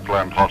to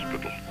Parkland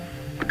Hospital.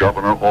 The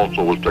governor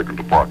also was taken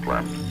to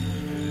Parkland.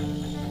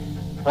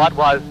 What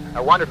was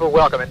a wonderful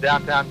welcome in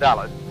downtown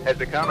Dallas has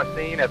become a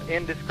scene of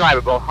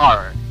indescribable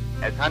horror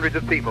as hundreds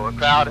of people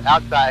crowd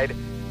outside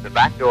the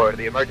back door to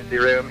the emergency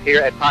room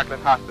here at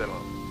Parkland Hospital.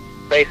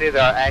 Faces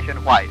are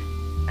ashen white,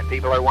 and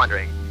people are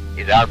wondering,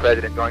 is our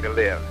president going to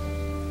live?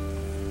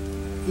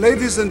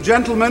 Ladies and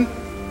gentlemen,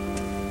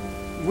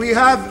 we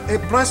have a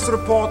press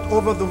report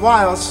over the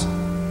wires.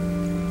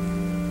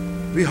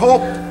 We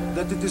hope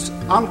that it is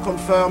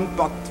unconfirmed,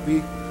 but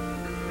we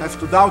have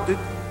to doubt it,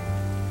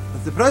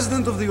 that the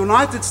President of the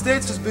United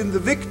States has been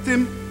the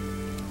victim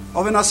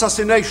of an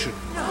assassination.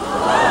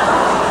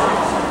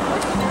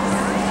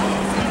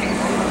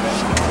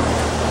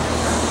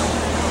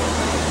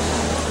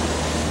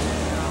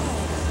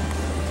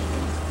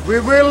 We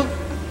will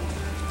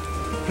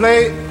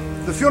play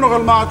the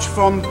funeral march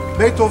from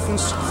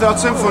Beethoven's Third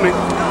Symphony.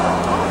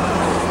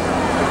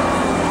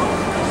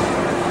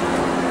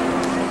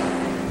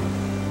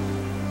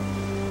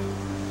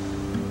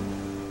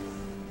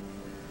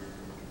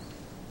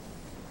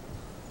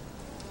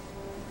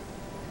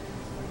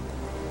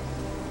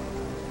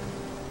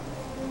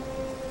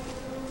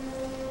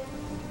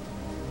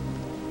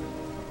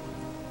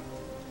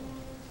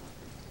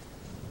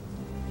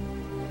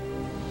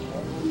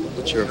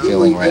 What you're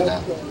feeling right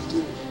now?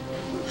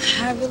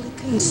 I really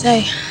couldn't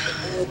say.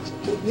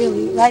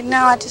 Really, right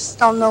now I just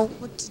don't know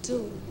what to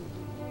do.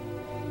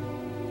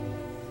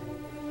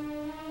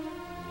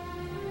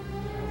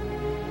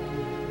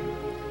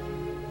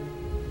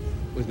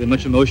 Was there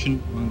much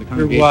emotion among the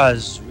congregation? There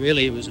was.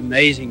 Really, it was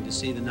amazing to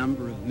see the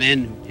number of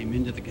men who came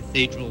into the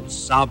cathedral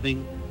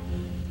sobbing,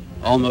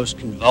 almost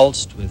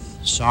convulsed with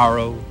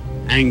sorrow,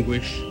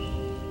 anguish.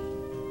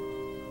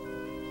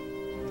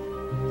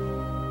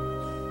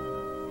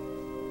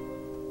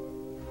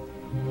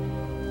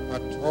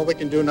 But all we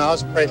can do now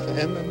is pray for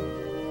him, and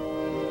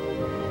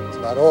it's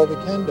about all we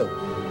can do.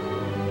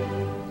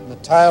 An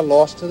entire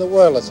loss to the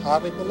world. It's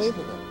hardly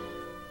believable.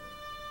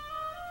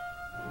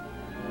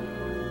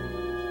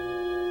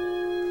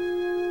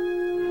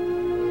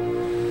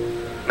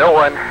 No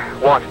one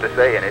wants to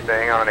say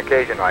anything on an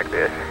occasion like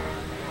this,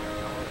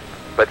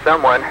 but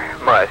someone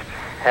must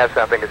have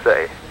something to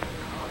say.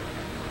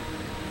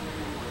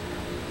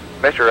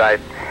 Mr. Wright,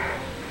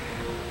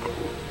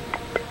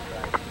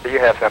 do you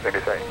have something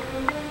to say?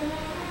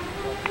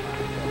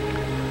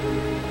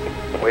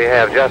 We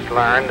have just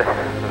learned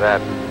that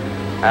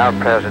our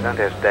president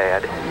is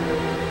dead.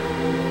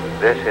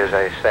 This is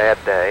a sad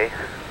day,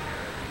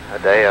 a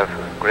day of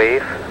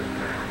grief,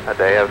 a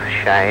day of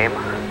shame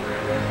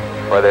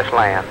for this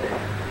land.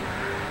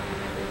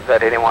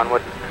 That anyone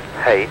would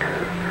hate,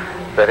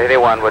 that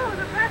anyone would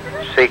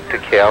seek to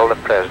kill the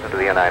President of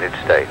the United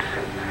States.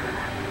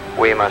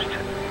 We must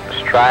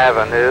strive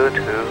anew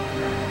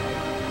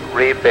to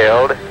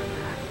rebuild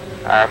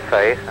our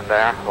faith and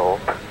our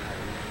hope.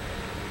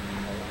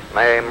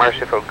 May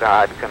merciful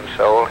God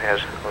console his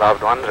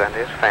loved ones and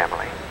his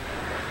family.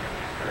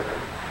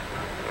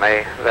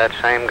 May that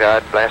same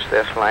God bless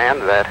this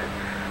land, that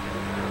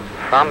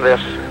from this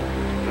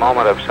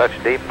moment of such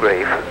deep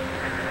grief,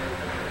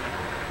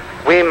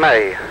 we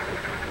may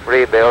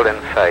rebuild in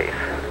faith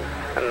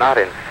and not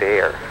in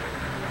fear,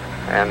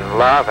 and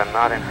love and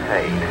not in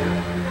hate.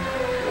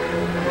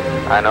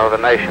 I know the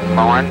nation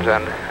mourns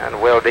and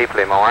will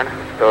deeply mourn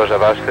those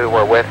of us who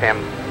were with him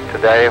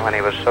today when he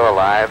was so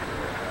alive,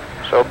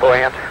 so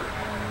buoyant,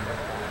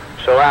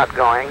 so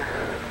outgoing,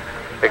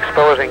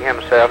 exposing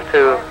himself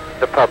to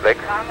the public.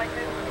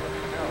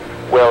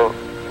 Will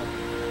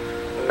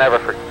never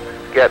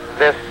forget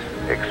this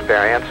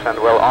experience and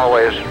will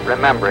always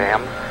remember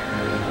him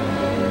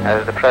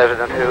as the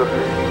president who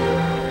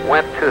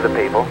went to the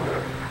people,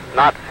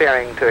 not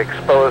fearing to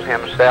expose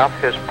himself,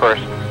 his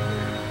person,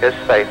 his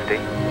safety,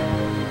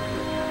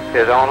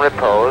 his own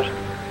repose,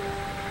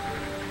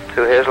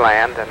 to his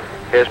land and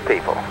his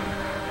people.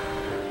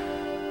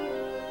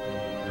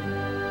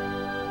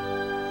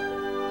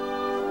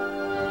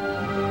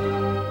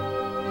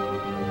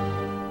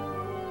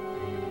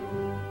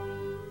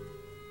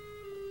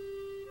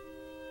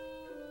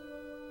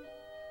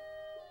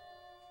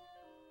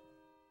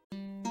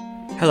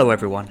 Hello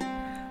everyone.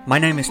 My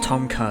name is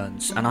Tom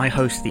Kearns, and I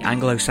host the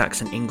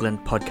Anglo-Saxon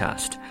England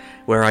podcast,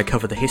 where I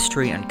cover the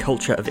history and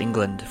culture of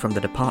England from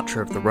the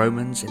departure of the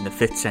Romans in the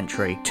 5th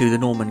century to the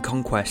Norman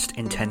conquest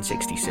in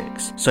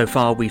 1066. So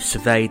far, we've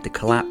surveyed the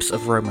collapse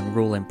of Roman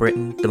rule in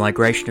Britain, the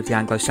migration of the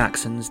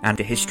Anglo-Saxons, and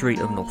the history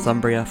of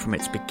Northumbria from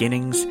its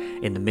beginnings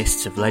in the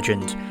mists of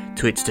legend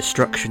to its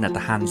destruction at the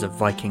hands of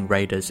Viking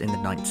raiders in the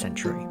 9th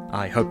century.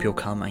 I hope you'll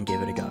come and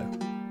give it a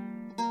go.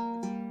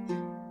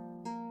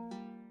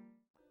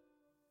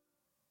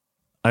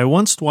 I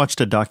once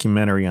watched a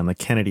documentary on the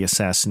Kennedy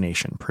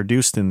assassination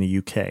produced in the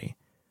UK,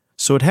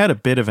 so it had a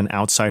bit of an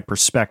outside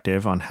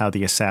perspective on how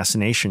the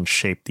assassination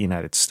shaped the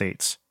United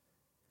States.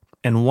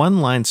 And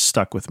one line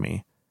stuck with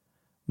me.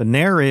 The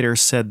narrator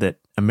said that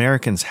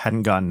Americans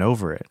hadn't gotten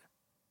over it.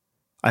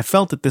 I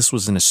felt that this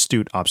was an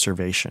astute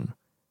observation.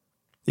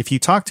 If you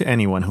talk to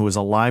anyone who was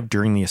alive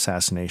during the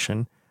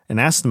assassination and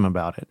ask them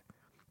about it,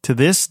 to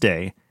this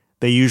day,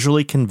 they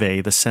usually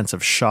convey the sense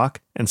of shock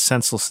and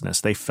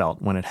senselessness they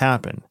felt when it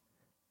happened.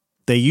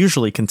 They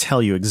usually can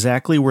tell you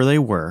exactly where they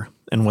were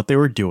and what they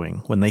were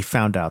doing when they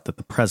found out that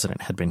the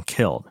president had been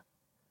killed.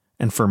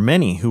 And for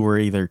many who were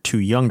either too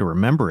young to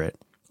remember it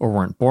or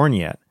weren't born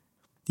yet,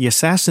 the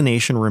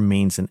assassination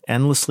remains an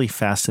endlessly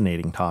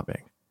fascinating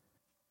topic.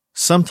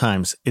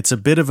 Sometimes it's a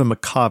bit of a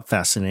macabre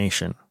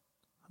fascination.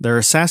 There are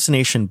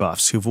assassination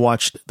buffs who've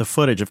watched the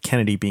footage of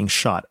Kennedy being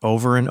shot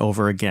over and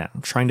over again,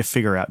 trying to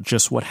figure out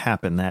just what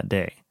happened that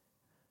day.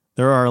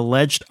 There are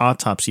alleged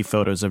autopsy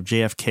photos of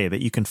JFK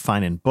that you can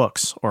find in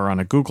books or on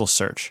a Google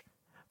search,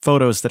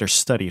 photos that are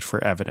studied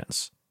for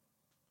evidence.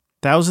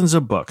 Thousands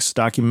of books,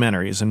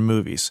 documentaries, and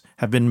movies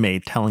have been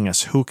made telling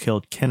us who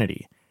killed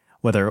Kennedy,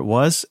 whether it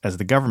was, as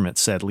the government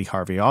said, Lee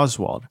Harvey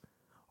Oswald,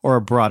 or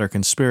a broader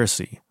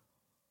conspiracy.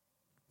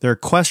 There are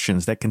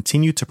questions that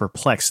continue to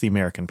perplex the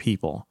American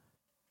people.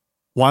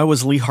 Why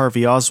was Lee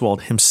Harvey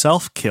Oswald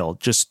himself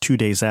killed just 2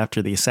 days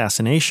after the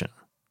assassination?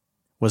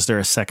 Was there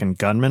a second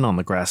gunman on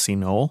the grassy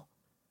knoll?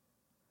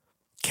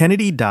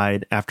 Kennedy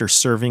died after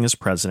serving as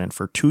president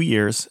for 2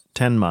 years,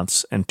 10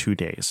 months, and 2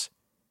 days.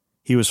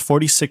 He was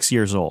 46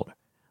 years old,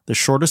 the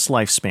shortest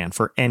lifespan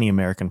for any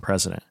American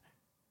president.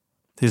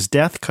 His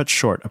death cut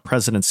short a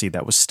presidency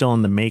that was still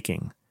in the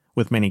making,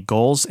 with many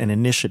goals and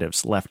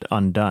initiatives left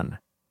undone.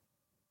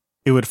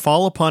 It would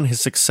fall upon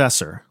his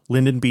successor,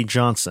 Lyndon B.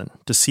 Johnson,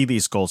 to see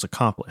these goals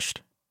accomplished.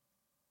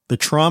 The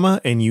trauma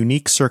and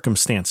unique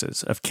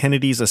circumstances of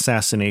Kennedy's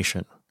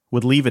assassination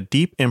would leave a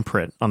deep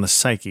imprint on the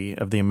psyche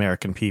of the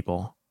American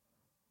people.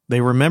 They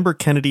remember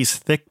Kennedy's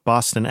thick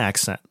Boston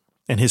accent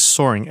and his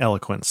soaring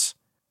eloquence.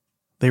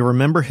 They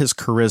remember his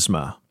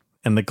charisma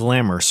and the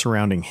glamour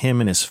surrounding him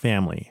and his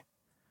family.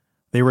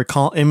 They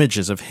recall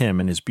images of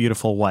him and his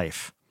beautiful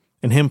wife,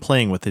 and him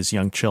playing with his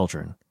young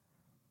children.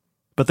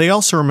 But they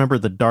also remember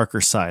the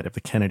darker side of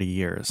the Kennedy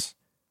years.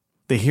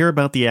 They hear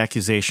about the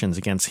accusations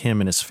against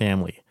him and his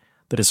family,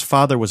 that his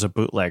father was a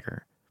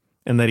bootlegger,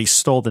 and that he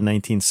stole the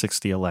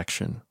 1960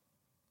 election.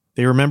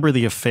 They remember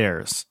the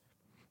affairs.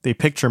 They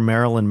picture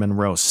Marilyn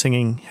Monroe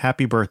singing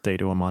Happy Birthday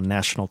to him on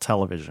national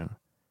television.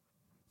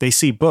 They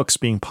see books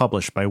being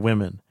published by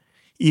women,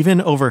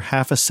 even over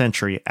half a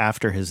century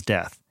after his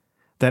death,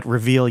 that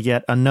reveal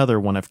yet another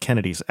one of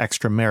Kennedy's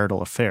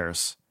extramarital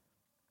affairs.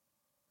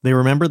 They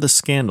remember the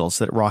scandals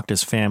that rocked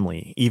his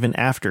family even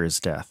after his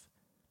death,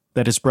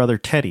 that his brother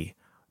Teddy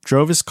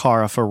drove his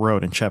car off a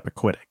road in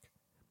Chappaquiddick,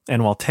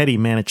 and while Teddy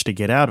managed to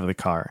get out of the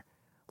car,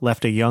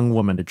 left a young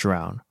woman to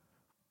drown.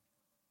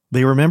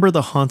 They remember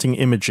the haunting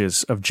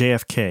images of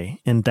JFK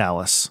in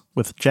Dallas,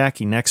 with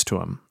Jackie next to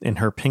him in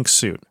her pink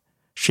suit,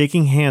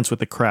 shaking hands with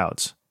the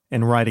crowds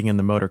and riding in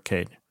the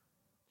motorcade.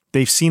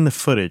 They've seen the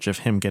footage of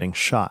him getting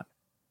shot.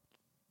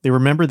 They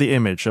remember the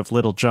image of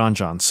little John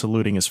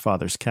saluting his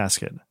father's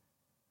casket.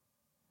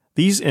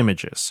 These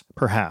images,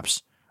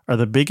 perhaps, are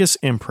the biggest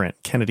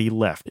imprint Kennedy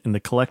left in the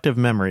collective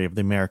memory of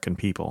the American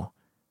people.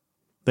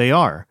 They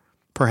are,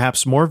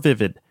 perhaps, more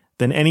vivid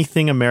than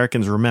anything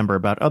Americans remember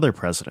about other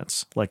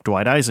presidents, like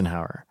Dwight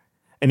Eisenhower,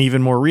 and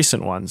even more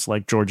recent ones,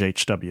 like George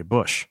H.W.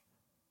 Bush.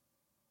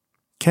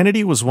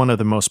 Kennedy was one of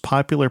the most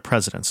popular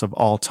presidents of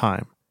all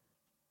time.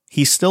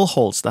 He still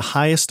holds the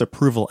highest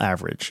approval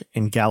average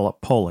in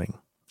Gallup polling,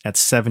 at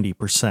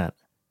 70%.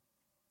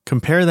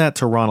 Compare that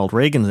to Ronald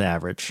Reagan's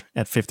average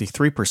at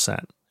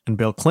 53% and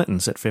Bill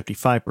Clinton's at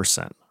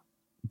 55%,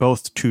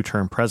 both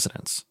two-term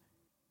presidents.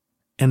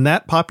 And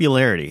that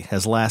popularity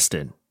has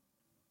lasted.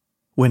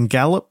 When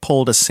Gallup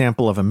polled a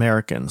sample of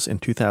Americans in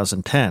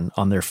 2010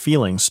 on their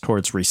feelings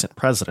towards recent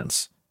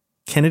presidents,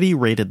 Kennedy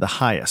rated the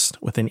highest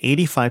with an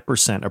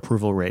 85%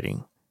 approval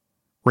rating.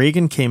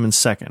 Reagan came in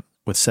second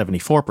with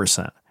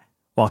 74%,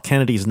 while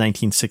Kennedy's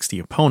 1960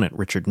 opponent,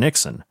 Richard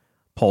Nixon,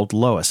 polled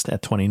lowest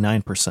at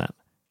 29%.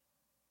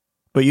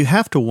 But you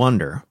have to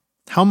wonder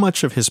how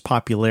much of his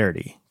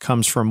popularity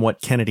comes from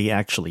what Kennedy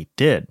actually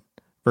did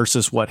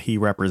versus what he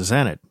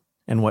represented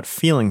and what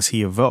feelings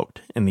he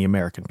evoked in the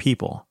American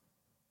people.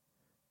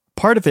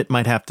 Part of it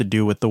might have to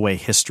do with the way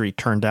history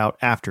turned out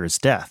after his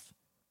death.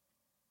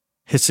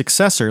 His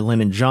successor,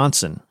 Lyndon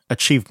Johnson,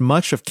 achieved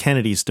much of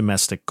Kennedy's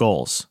domestic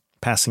goals,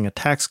 passing a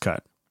tax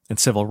cut and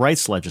civil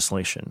rights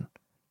legislation,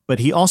 but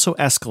he also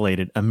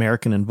escalated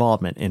American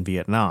involvement in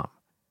Vietnam.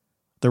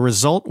 The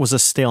result was a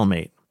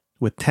stalemate,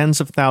 with tens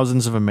of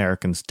thousands of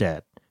Americans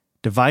dead,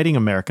 dividing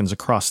Americans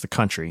across the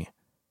country.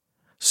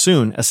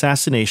 Soon,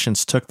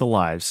 assassinations took the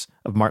lives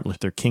of Martin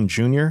Luther King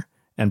Jr.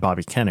 and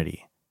Bobby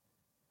Kennedy.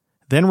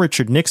 Then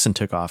Richard Nixon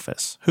took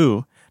office,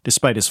 who,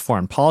 despite his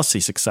foreign policy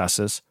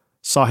successes,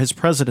 saw his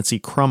presidency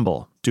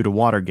crumble due to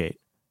Watergate.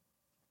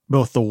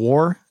 Both the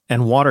war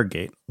and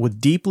Watergate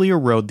would deeply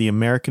erode the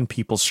American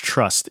people's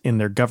trust in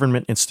their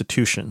government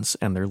institutions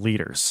and their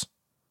leaders.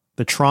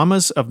 The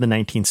traumas of the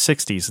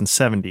 1960s and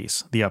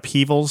 70s, the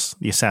upheavals,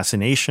 the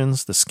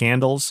assassinations, the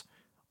scandals,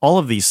 all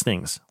of these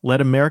things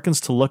led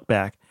Americans to look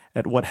back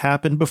at what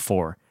happened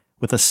before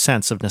with a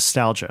sense of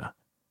nostalgia.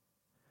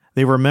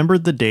 They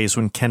remembered the days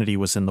when Kennedy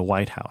was in the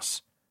White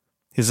House.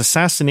 His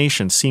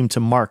assassination seemed to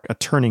mark a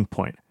turning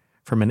point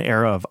from an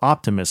era of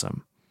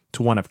optimism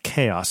to one of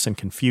chaos and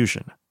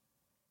confusion.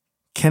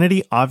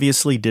 Kennedy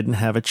obviously didn't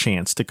have a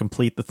chance to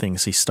complete the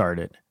things he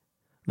started.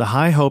 The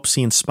high hopes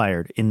he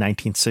inspired in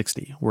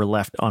 1960 were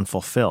left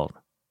unfulfilled.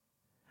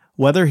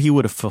 Whether he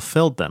would have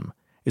fulfilled them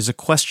is a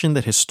question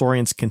that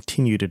historians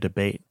continue to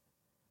debate.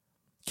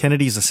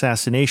 Kennedy's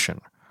assassination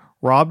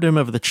robbed him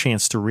of the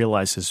chance to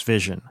realize his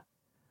vision,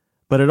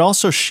 but it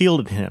also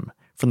shielded him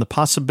from the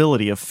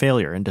possibility of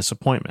failure and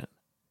disappointment.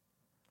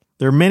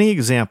 There are many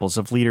examples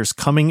of leaders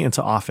coming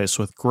into office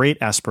with great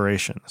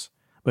aspirations,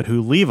 but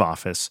who leave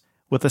office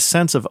with a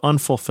sense of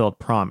unfulfilled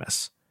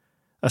promise,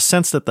 a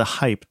sense that the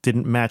hype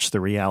didn't match the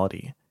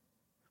reality.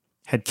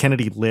 Had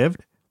Kennedy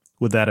lived,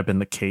 would that have been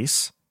the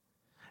case?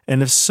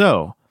 And if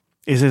so,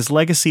 is his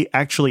legacy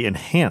actually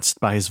enhanced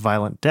by his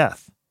violent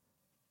death?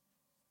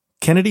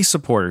 Kennedy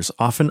supporters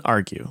often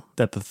argue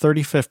that the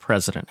 35th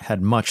president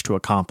had much to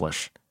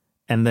accomplish,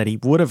 and that he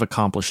would have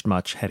accomplished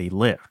much had he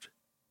lived.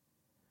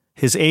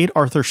 His aide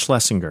Arthur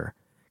Schlesinger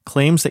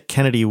claims that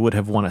Kennedy would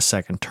have won a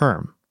second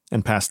term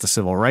and passed the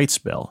Civil Rights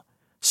Bill,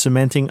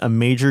 cementing a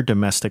major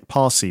domestic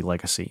policy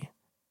legacy.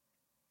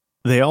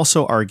 They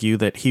also argue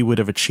that he would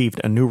have achieved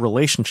a new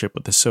relationship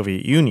with the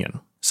Soviet Union,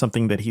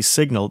 something that he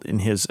signaled in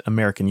his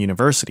American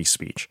University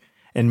speech,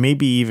 and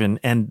maybe even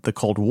end the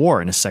Cold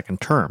War in his second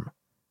term.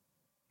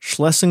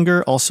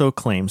 Schlesinger also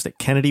claims that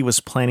Kennedy was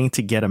planning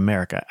to get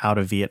America out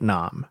of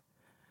Vietnam.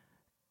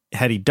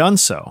 Had he done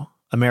so,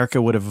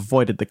 America would have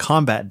avoided the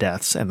combat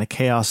deaths and the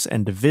chaos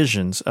and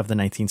divisions of the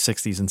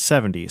 1960s and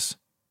 70s.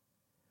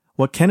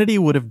 What Kennedy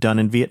would have done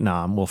in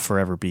Vietnam will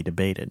forever be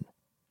debated.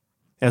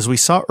 As we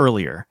saw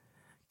earlier,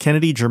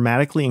 Kennedy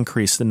dramatically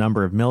increased the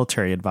number of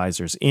military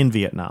advisors in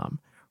Vietnam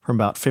from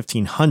about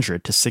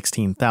 1,500 to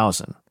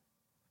 16,000.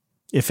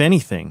 If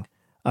anything,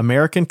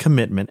 American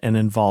commitment and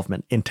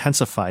involvement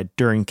intensified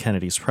during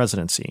Kennedy's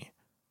presidency.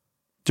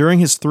 During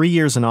his 3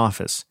 years in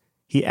office,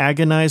 he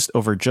agonized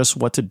over just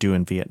what to do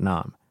in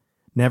Vietnam,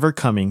 never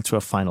coming to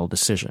a final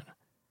decision.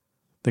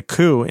 The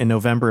coup in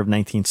November of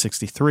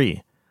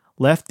 1963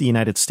 left the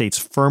United States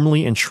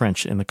firmly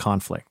entrenched in the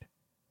conflict.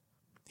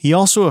 He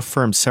also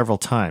affirmed several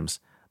times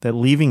that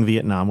leaving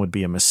Vietnam would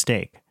be a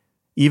mistake,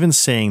 even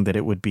saying that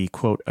it would be,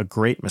 quote, a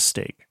great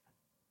mistake.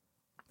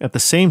 At the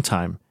same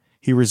time,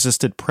 he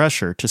resisted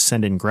pressure to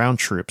send in ground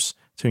troops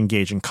to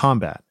engage in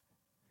combat.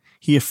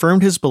 He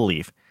affirmed his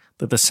belief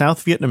that the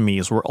South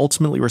Vietnamese were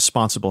ultimately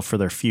responsible for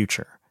their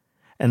future,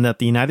 and that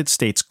the United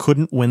States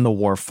couldn't win the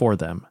war for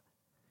them.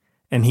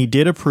 And he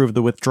did approve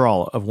the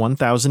withdrawal of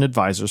 1,000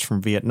 advisors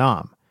from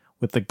Vietnam,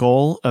 with the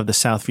goal of the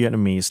South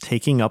Vietnamese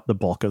taking up the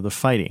bulk of the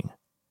fighting.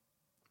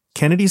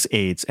 Kennedy's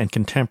aides and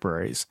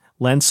contemporaries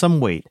lend some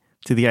weight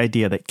to the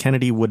idea that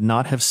Kennedy would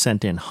not have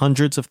sent in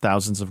hundreds of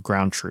thousands of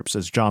ground troops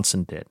as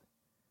Johnson did.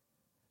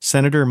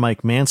 Senator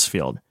Mike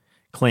Mansfield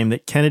claimed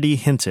that Kennedy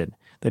hinted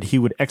that he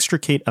would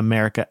extricate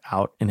America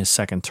out in his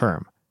second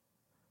term.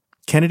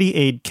 Kennedy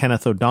aide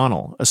Kenneth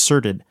O'Donnell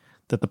asserted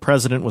that the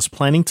president was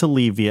planning to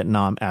leave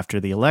Vietnam after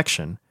the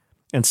election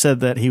and said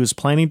that he was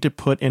planning to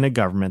put in a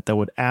government that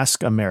would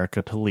ask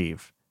America to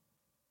leave.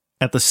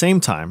 At the same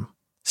time,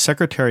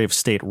 Secretary of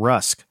State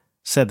Rusk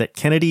said that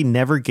Kennedy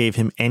never gave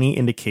him any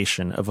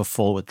indication of a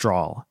full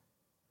withdrawal.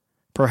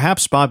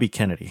 Perhaps Bobby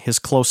Kennedy, his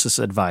closest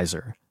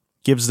advisor,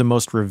 gives the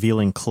most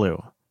revealing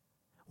clue.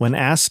 When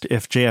asked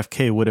if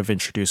JFK would have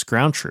introduced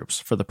ground troops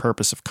for the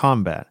purpose of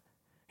combat,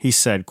 he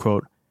said,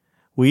 quote,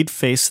 "We'd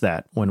face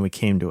that when we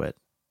came to it."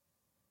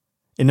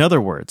 In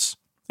other words,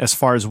 as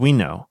far as we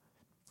know,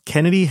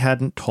 Kennedy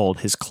hadn't told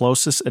his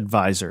closest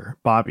advisor,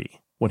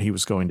 Bobby, what he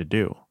was going to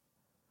do.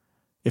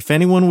 If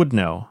anyone would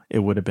know, it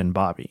would have been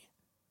Bobby.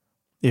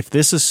 If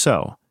this is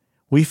so,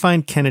 we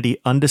find Kennedy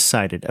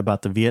undecided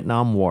about the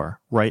Vietnam War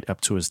right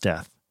up to his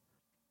death.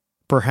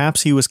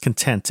 Perhaps he was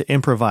content to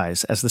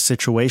improvise as the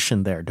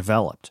situation there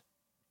developed.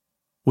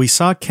 We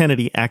saw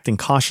Kennedy acting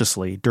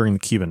cautiously during the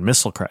Cuban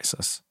Missile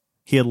Crisis.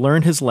 He had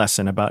learned his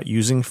lesson about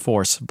using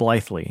force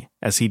blithely,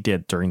 as he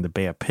did during the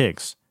Bay of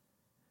Pigs.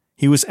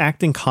 He was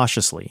acting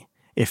cautiously,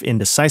 if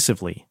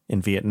indecisively,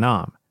 in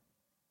Vietnam.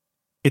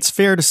 It's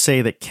fair to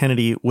say that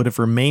Kennedy would have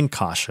remained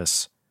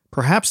cautious.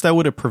 Perhaps that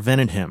would have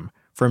prevented him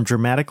from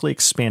dramatically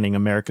expanding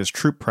America's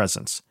troop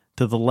presence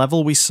to the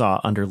level we saw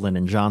under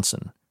Lyndon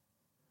Johnson.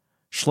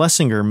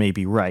 Schlesinger may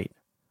be right.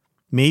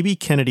 Maybe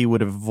Kennedy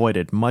would have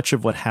avoided much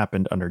of what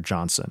happened under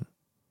Johnson,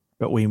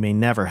 but we may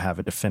never have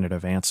a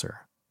definitive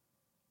answer.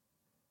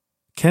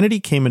 Kennedy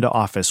came into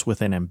office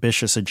with an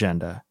ambitious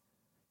agenda.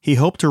 He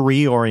hoped to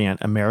reorient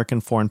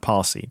American foreign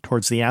policy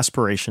towards the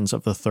aspirations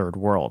of the Third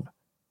World.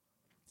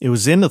 It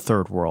was in the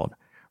Third World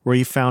where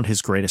he found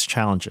his greatest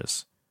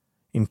challenges.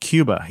 In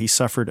Cuba, he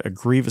suffered a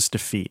grievous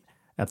defeat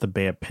at the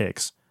Bay of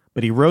Pigs,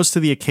 but he rose to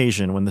the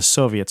occasion when the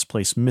Soviets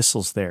placed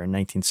missiles there in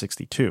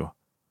 1962.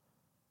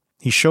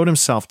 He showed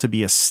himself to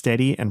be a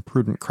steady and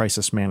prudent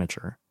crisis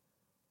manager.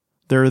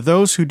 There are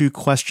those who do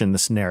question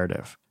this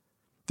narrative.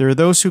 There are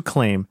those who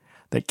claim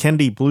that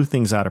Kennedy blew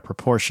things out of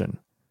proportion.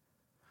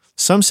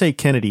 Some say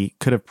Kennedy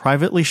could have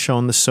privately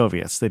shown the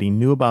Soviets that he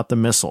knew about the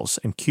missiles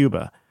in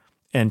Cuba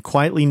and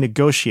quietly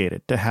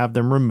negotiated to have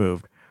them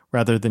removed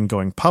rather than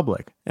going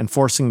public and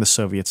forcing the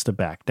Soviets to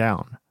back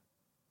down.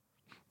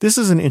 This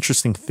is an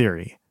interesting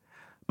theory,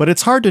 but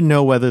it's hard to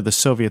know whether the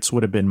Soviets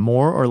would have been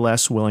more or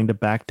less willing to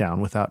back down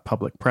without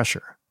public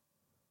pressure.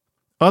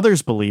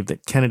 Others believe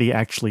that Kennedy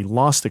actually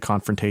lost the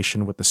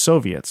confrontation with the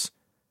Soviets,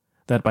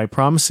 that by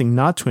promising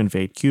not to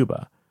invade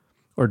Cuba,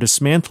 or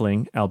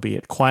dismantling,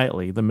 albeit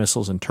quietly, the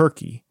missiles in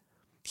Turkey,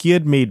 he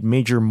had made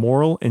major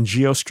moral and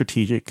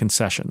geostrategic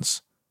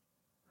concessions.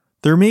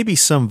 There may be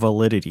some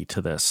validity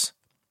to this,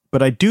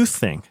 but I do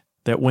think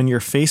that when you're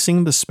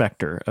facing the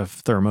specter of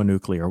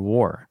thermonuclear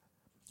war,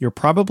 you're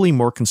probably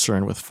more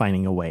concerned with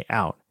finding a way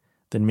out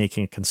than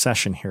making a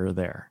concession here or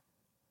there.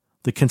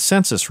 The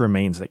consensus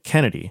remains that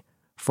Kennedy,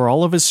 for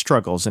all of his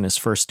struggles in his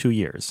first 2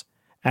 years,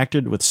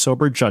 acted with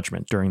sober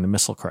judgment during the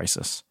missile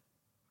crisis.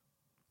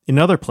 In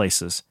other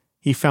places,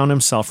 he found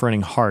himself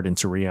running hard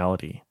into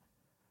reality.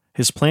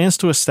 His plans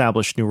to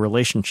establish new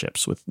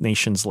relationships with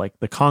nations like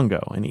the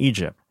Congo and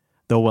Egypt,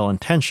 though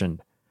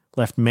well-intentioned,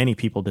 left many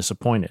people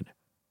disappointed.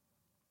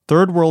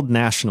 Third World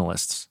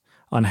nationalists,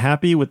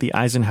 unhappy with the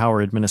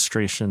Eisenhower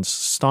administration's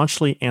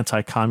staunchly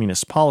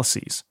anti-communist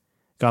policies,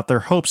 got their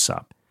hopes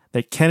up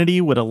that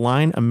Kennedy would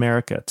align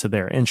America to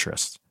their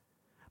interests.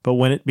 But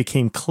when it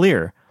became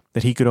clear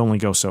that he could only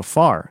go so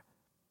far,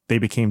 they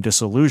became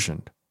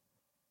disillusioned.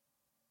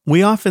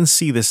 We often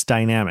see this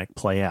dynamic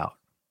play out.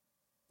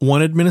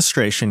 One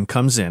administration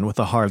comes in with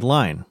a hard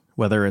line,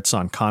 whether it's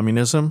on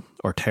communism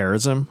or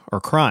terrorism or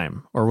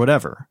crime or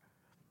whatever,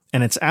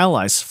 and its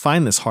allies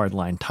find this hard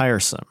line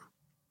tiresome.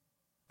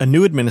 A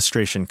new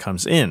administration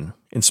comes in,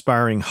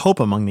 inspiring hope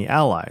among the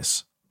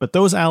allies, but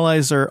those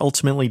allies are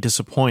ultimately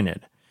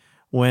disappointed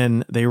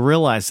when they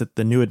realize that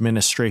the new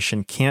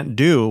administration can't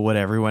do what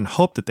everyone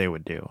hoped that they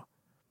would do.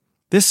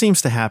 This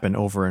seems to happen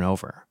over and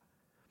over.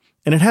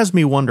 And it has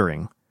me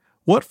wondering,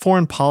 what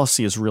foreign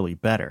policy is really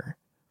better?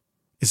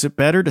 Is it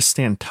better to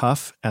stand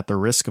tough at the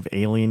risk of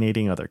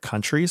alienating other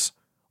countries,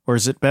 or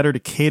is it better to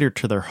cater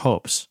to their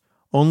hopes,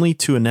 only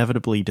to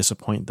inevitably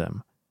disappoint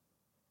them?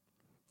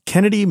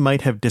 Kennedy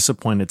might have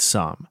disappointed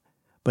some,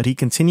 but he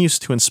continues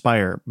to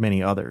inspire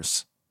many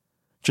others.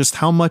 Just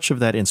how much of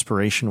that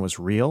inspiration was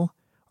real,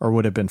 or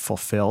would have been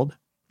fulfilled,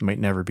 might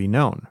never be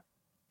known.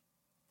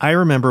 I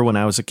remember when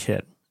I was a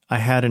kid, I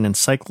had an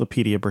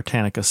Encyclopedia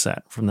Britannica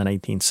set from the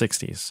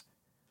 1960s.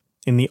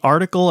 In the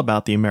article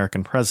about the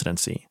American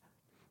presidency,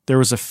 there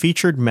was a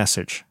featured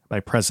message by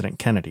President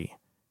Kennedy.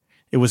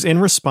 It was in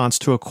response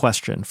to a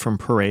question from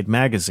Parade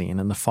magazine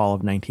in the fall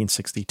of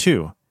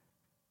 1962.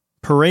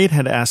 Parade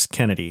had asked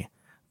Kennedy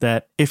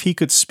that if he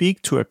could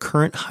speak to a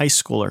current high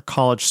school or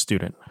college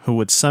student who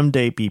would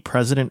someday be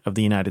President of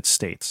the United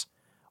States,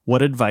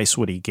 what advice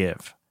would he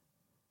give?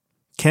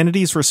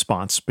 Kennedy's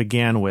response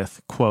began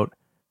with, quote,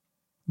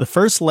 "The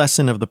first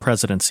lesson of the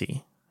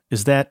presidency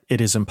is that it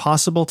is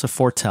impossible to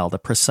foretell the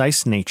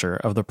precise nature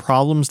of the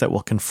problems that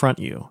will confront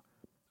you,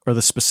 or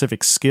the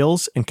specific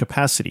skills and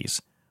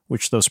capacities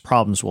which those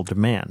problems will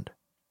demand."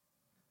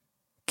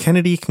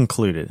 Kennedy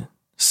concluded,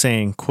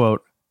 saying,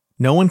 quote,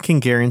 "No one can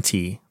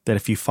guarantee that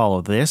if you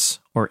follow this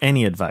or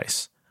any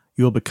advice,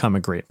 you will become a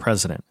great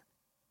president.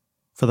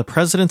 For the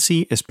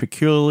presidency is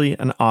peculiarly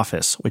an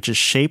office which is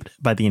shaped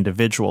by the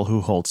individual who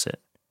holds it,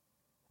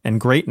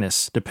 and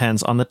greatness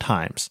depends on the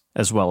times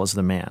as well as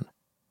the man."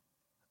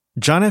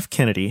 John F.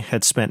 Kennedy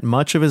had spent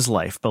much of his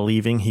life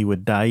believing he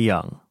would die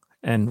young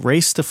and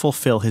raced to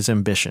fulfill his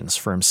ambitions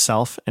for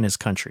himself and his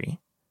country.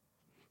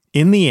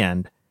 In the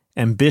end,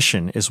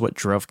 ambition is what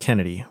drove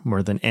Kennedy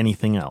more than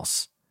anything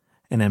else,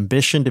 an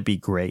ambition to be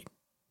great.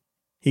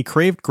 He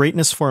craved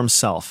greatness for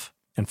himself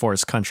and for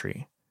his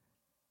country.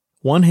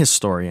 One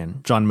historian,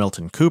 John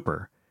Milton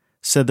Cooper,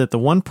 said that the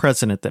one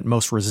president that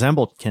most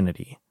resembled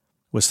Kennedy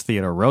was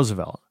Theodore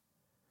Roosevelt.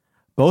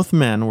 Both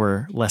men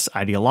were less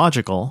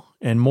ideological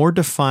and more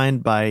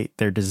defined by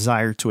their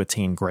desire to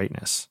attain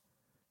greatness.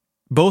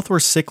 Both were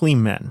sickly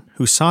men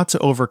who sought to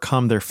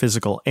overcome their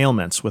physical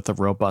ailments with a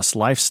robust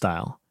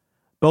lifestyle.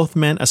 Both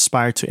men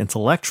aspired to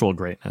intellectual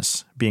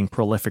greatness, being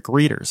prolific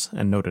readers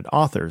and noted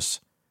authors.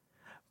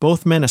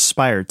 Both men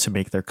aspired to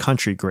make their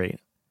country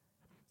great.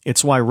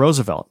 It's why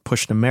Roosevelt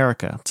pushed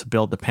America to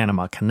build the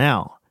Panama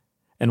Canal,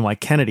 and why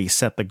Kennedy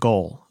set the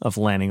goal of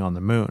landing on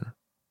the moon.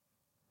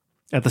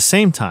 At the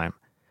same time,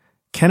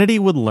 Kennedy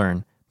would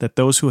learn that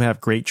those who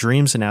have great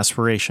dreams and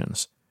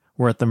aspirations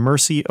were at the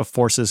mercy of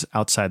forces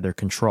outside their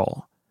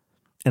control,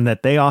 and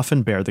that they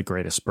often bear the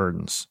greatest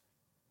burdens.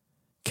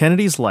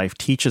 Kennedy's life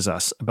teaches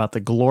us about the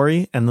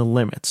glory and the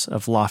limits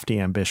of lofty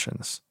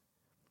ambitions.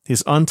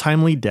 His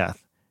untimely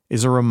death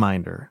is a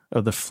reminder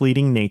of the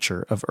fleeting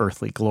nature of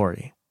earthly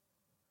glory.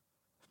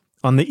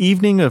 On the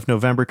evening of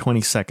November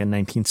 22,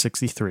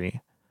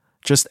 1963,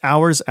 just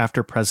hours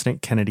after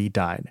President Kennedy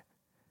died,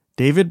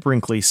 David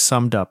Brinkley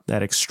summed up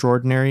that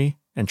extraordinary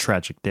and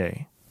tragic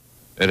day.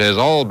 It has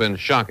all been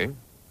shocking,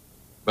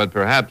 but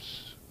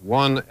perhaps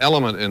one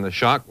element in the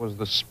shock was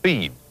the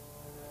speed.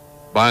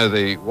 By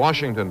the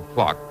Washington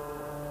clock,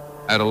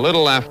 at a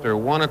little after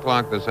 1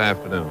 o'clock this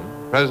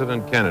afternoon,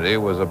 President Kennedy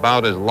was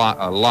about as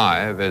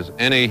alive as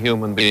any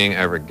human being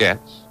ever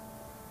gets.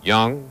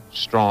 Young,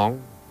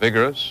 strong,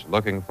 vigorous,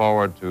 looking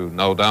forward to,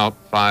 no doubt,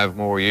 5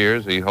 more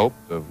years, he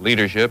hoped, of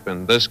leadership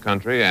in this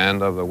country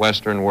and of the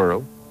Western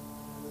world.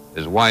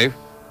 His wife,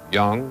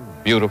 young,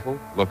 beautiful,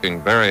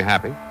 looking very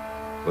happy,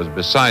 was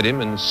beside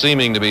him and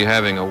seeming to be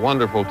having a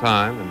wonderful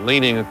time and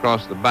leaning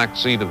across the back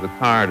seat of the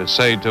car to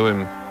say to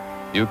him,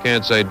 "You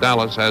can't say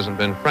Dallas hasn't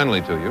been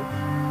friendly to you."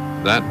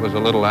 That was a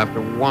little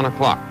after 1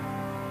 o'clock.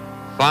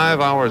 5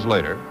 hours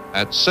later,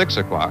 at 6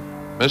 o'clock,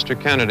 Mr.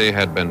 Kennedy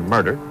had been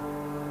murdered.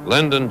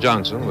 Lyndon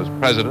Johnson was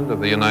President of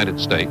the United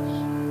States.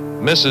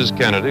 Mrs.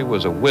 Kennedy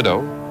was a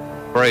widow,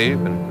 brave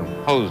and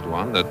composed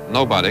one that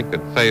nobody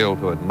could fail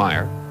to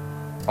admire.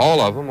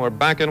 All of them were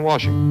back in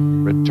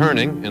Washington,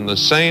 returning in the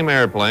same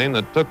airplane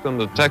that took them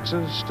to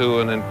Texas to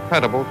an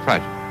incredible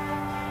tragedy.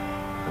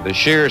 And the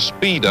sheer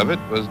speed of it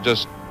was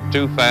just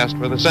too fast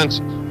for the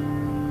senses.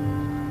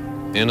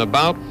 In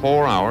about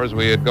 4 hours,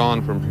 we had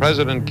gone from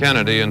President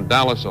Kennedy in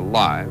Dallas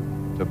alive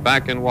to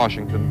back in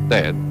Washington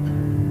dead,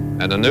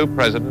 and a new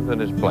president in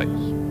his place.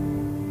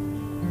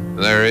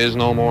 There is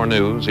no more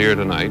news here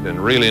tonight,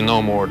 and really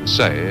no more to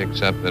say,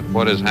 except that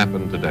what has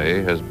happened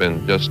today has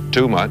been just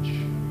too much,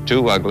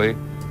 too ugly,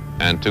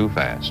 and too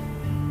fast.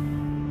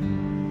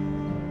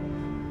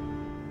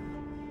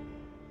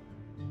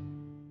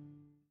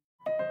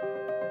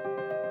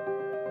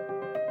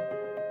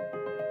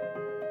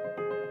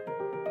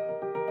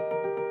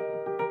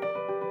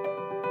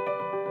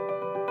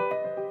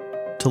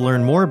 To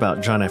learn more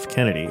about John F.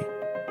 Kennedy,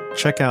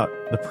 check out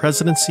The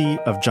Presidency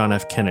of John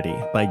F. Kennedy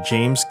by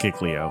James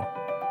Giglio,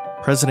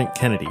 President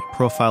Kennedy,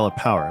 Profile of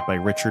Power by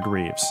Richard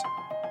Reeves,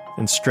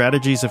 and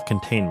Strategies of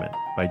Containment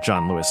by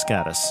John Lewis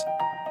Gaddis.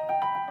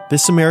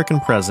 This American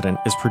President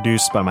is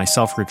produced by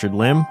myself, Richard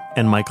Lim,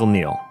 and Michael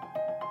Neal.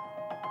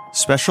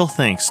 Special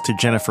thanks to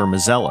Jennifer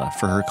Mazzella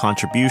for her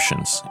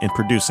contributions in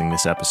producing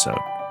this episode.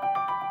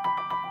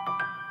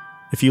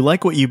 If you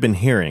like what you've been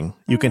hearing,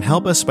 you can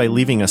help us by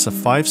leaving us a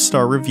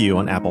 5-star review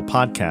on Apple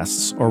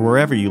Podcasts or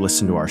wherever you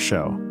listen to our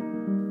show.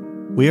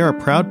 We are a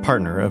proud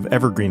partner of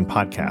Evergreen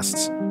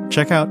Podcasts.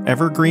 Check out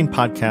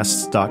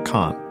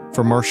evergreenpodcasts.com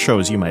for more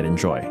shows you might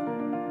enjoy.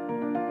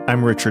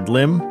 I'm Richard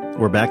Lim.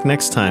 We're back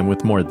next time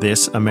with more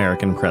This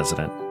American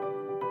President.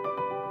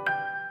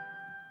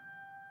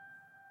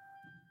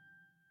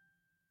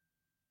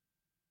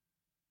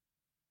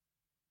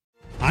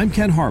 I'm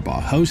Ken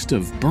Harbaugh, host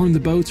of Burn the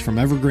Boats from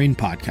Evergreen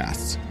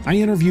Podcasts. I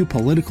interview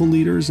political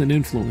leaders and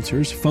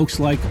influencers, folks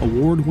like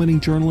award-winning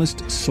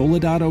journalist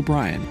Soledad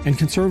O'Brien and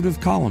conservative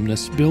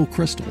columnist Bill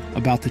Kristol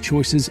about the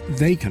choices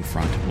they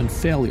confront when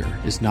failure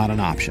is not an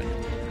option.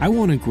 I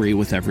won't agree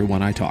with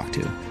everyone I talk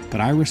to,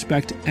 but I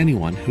respect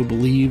anyone who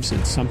believes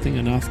in something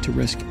enough to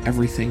risk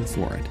everything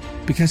for it.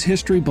 Because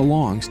history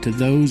belongs to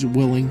those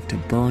willing to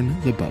burn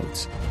the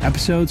boats.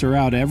 Episodes are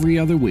out every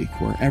other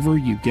week wherever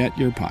you get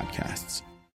your podcasts.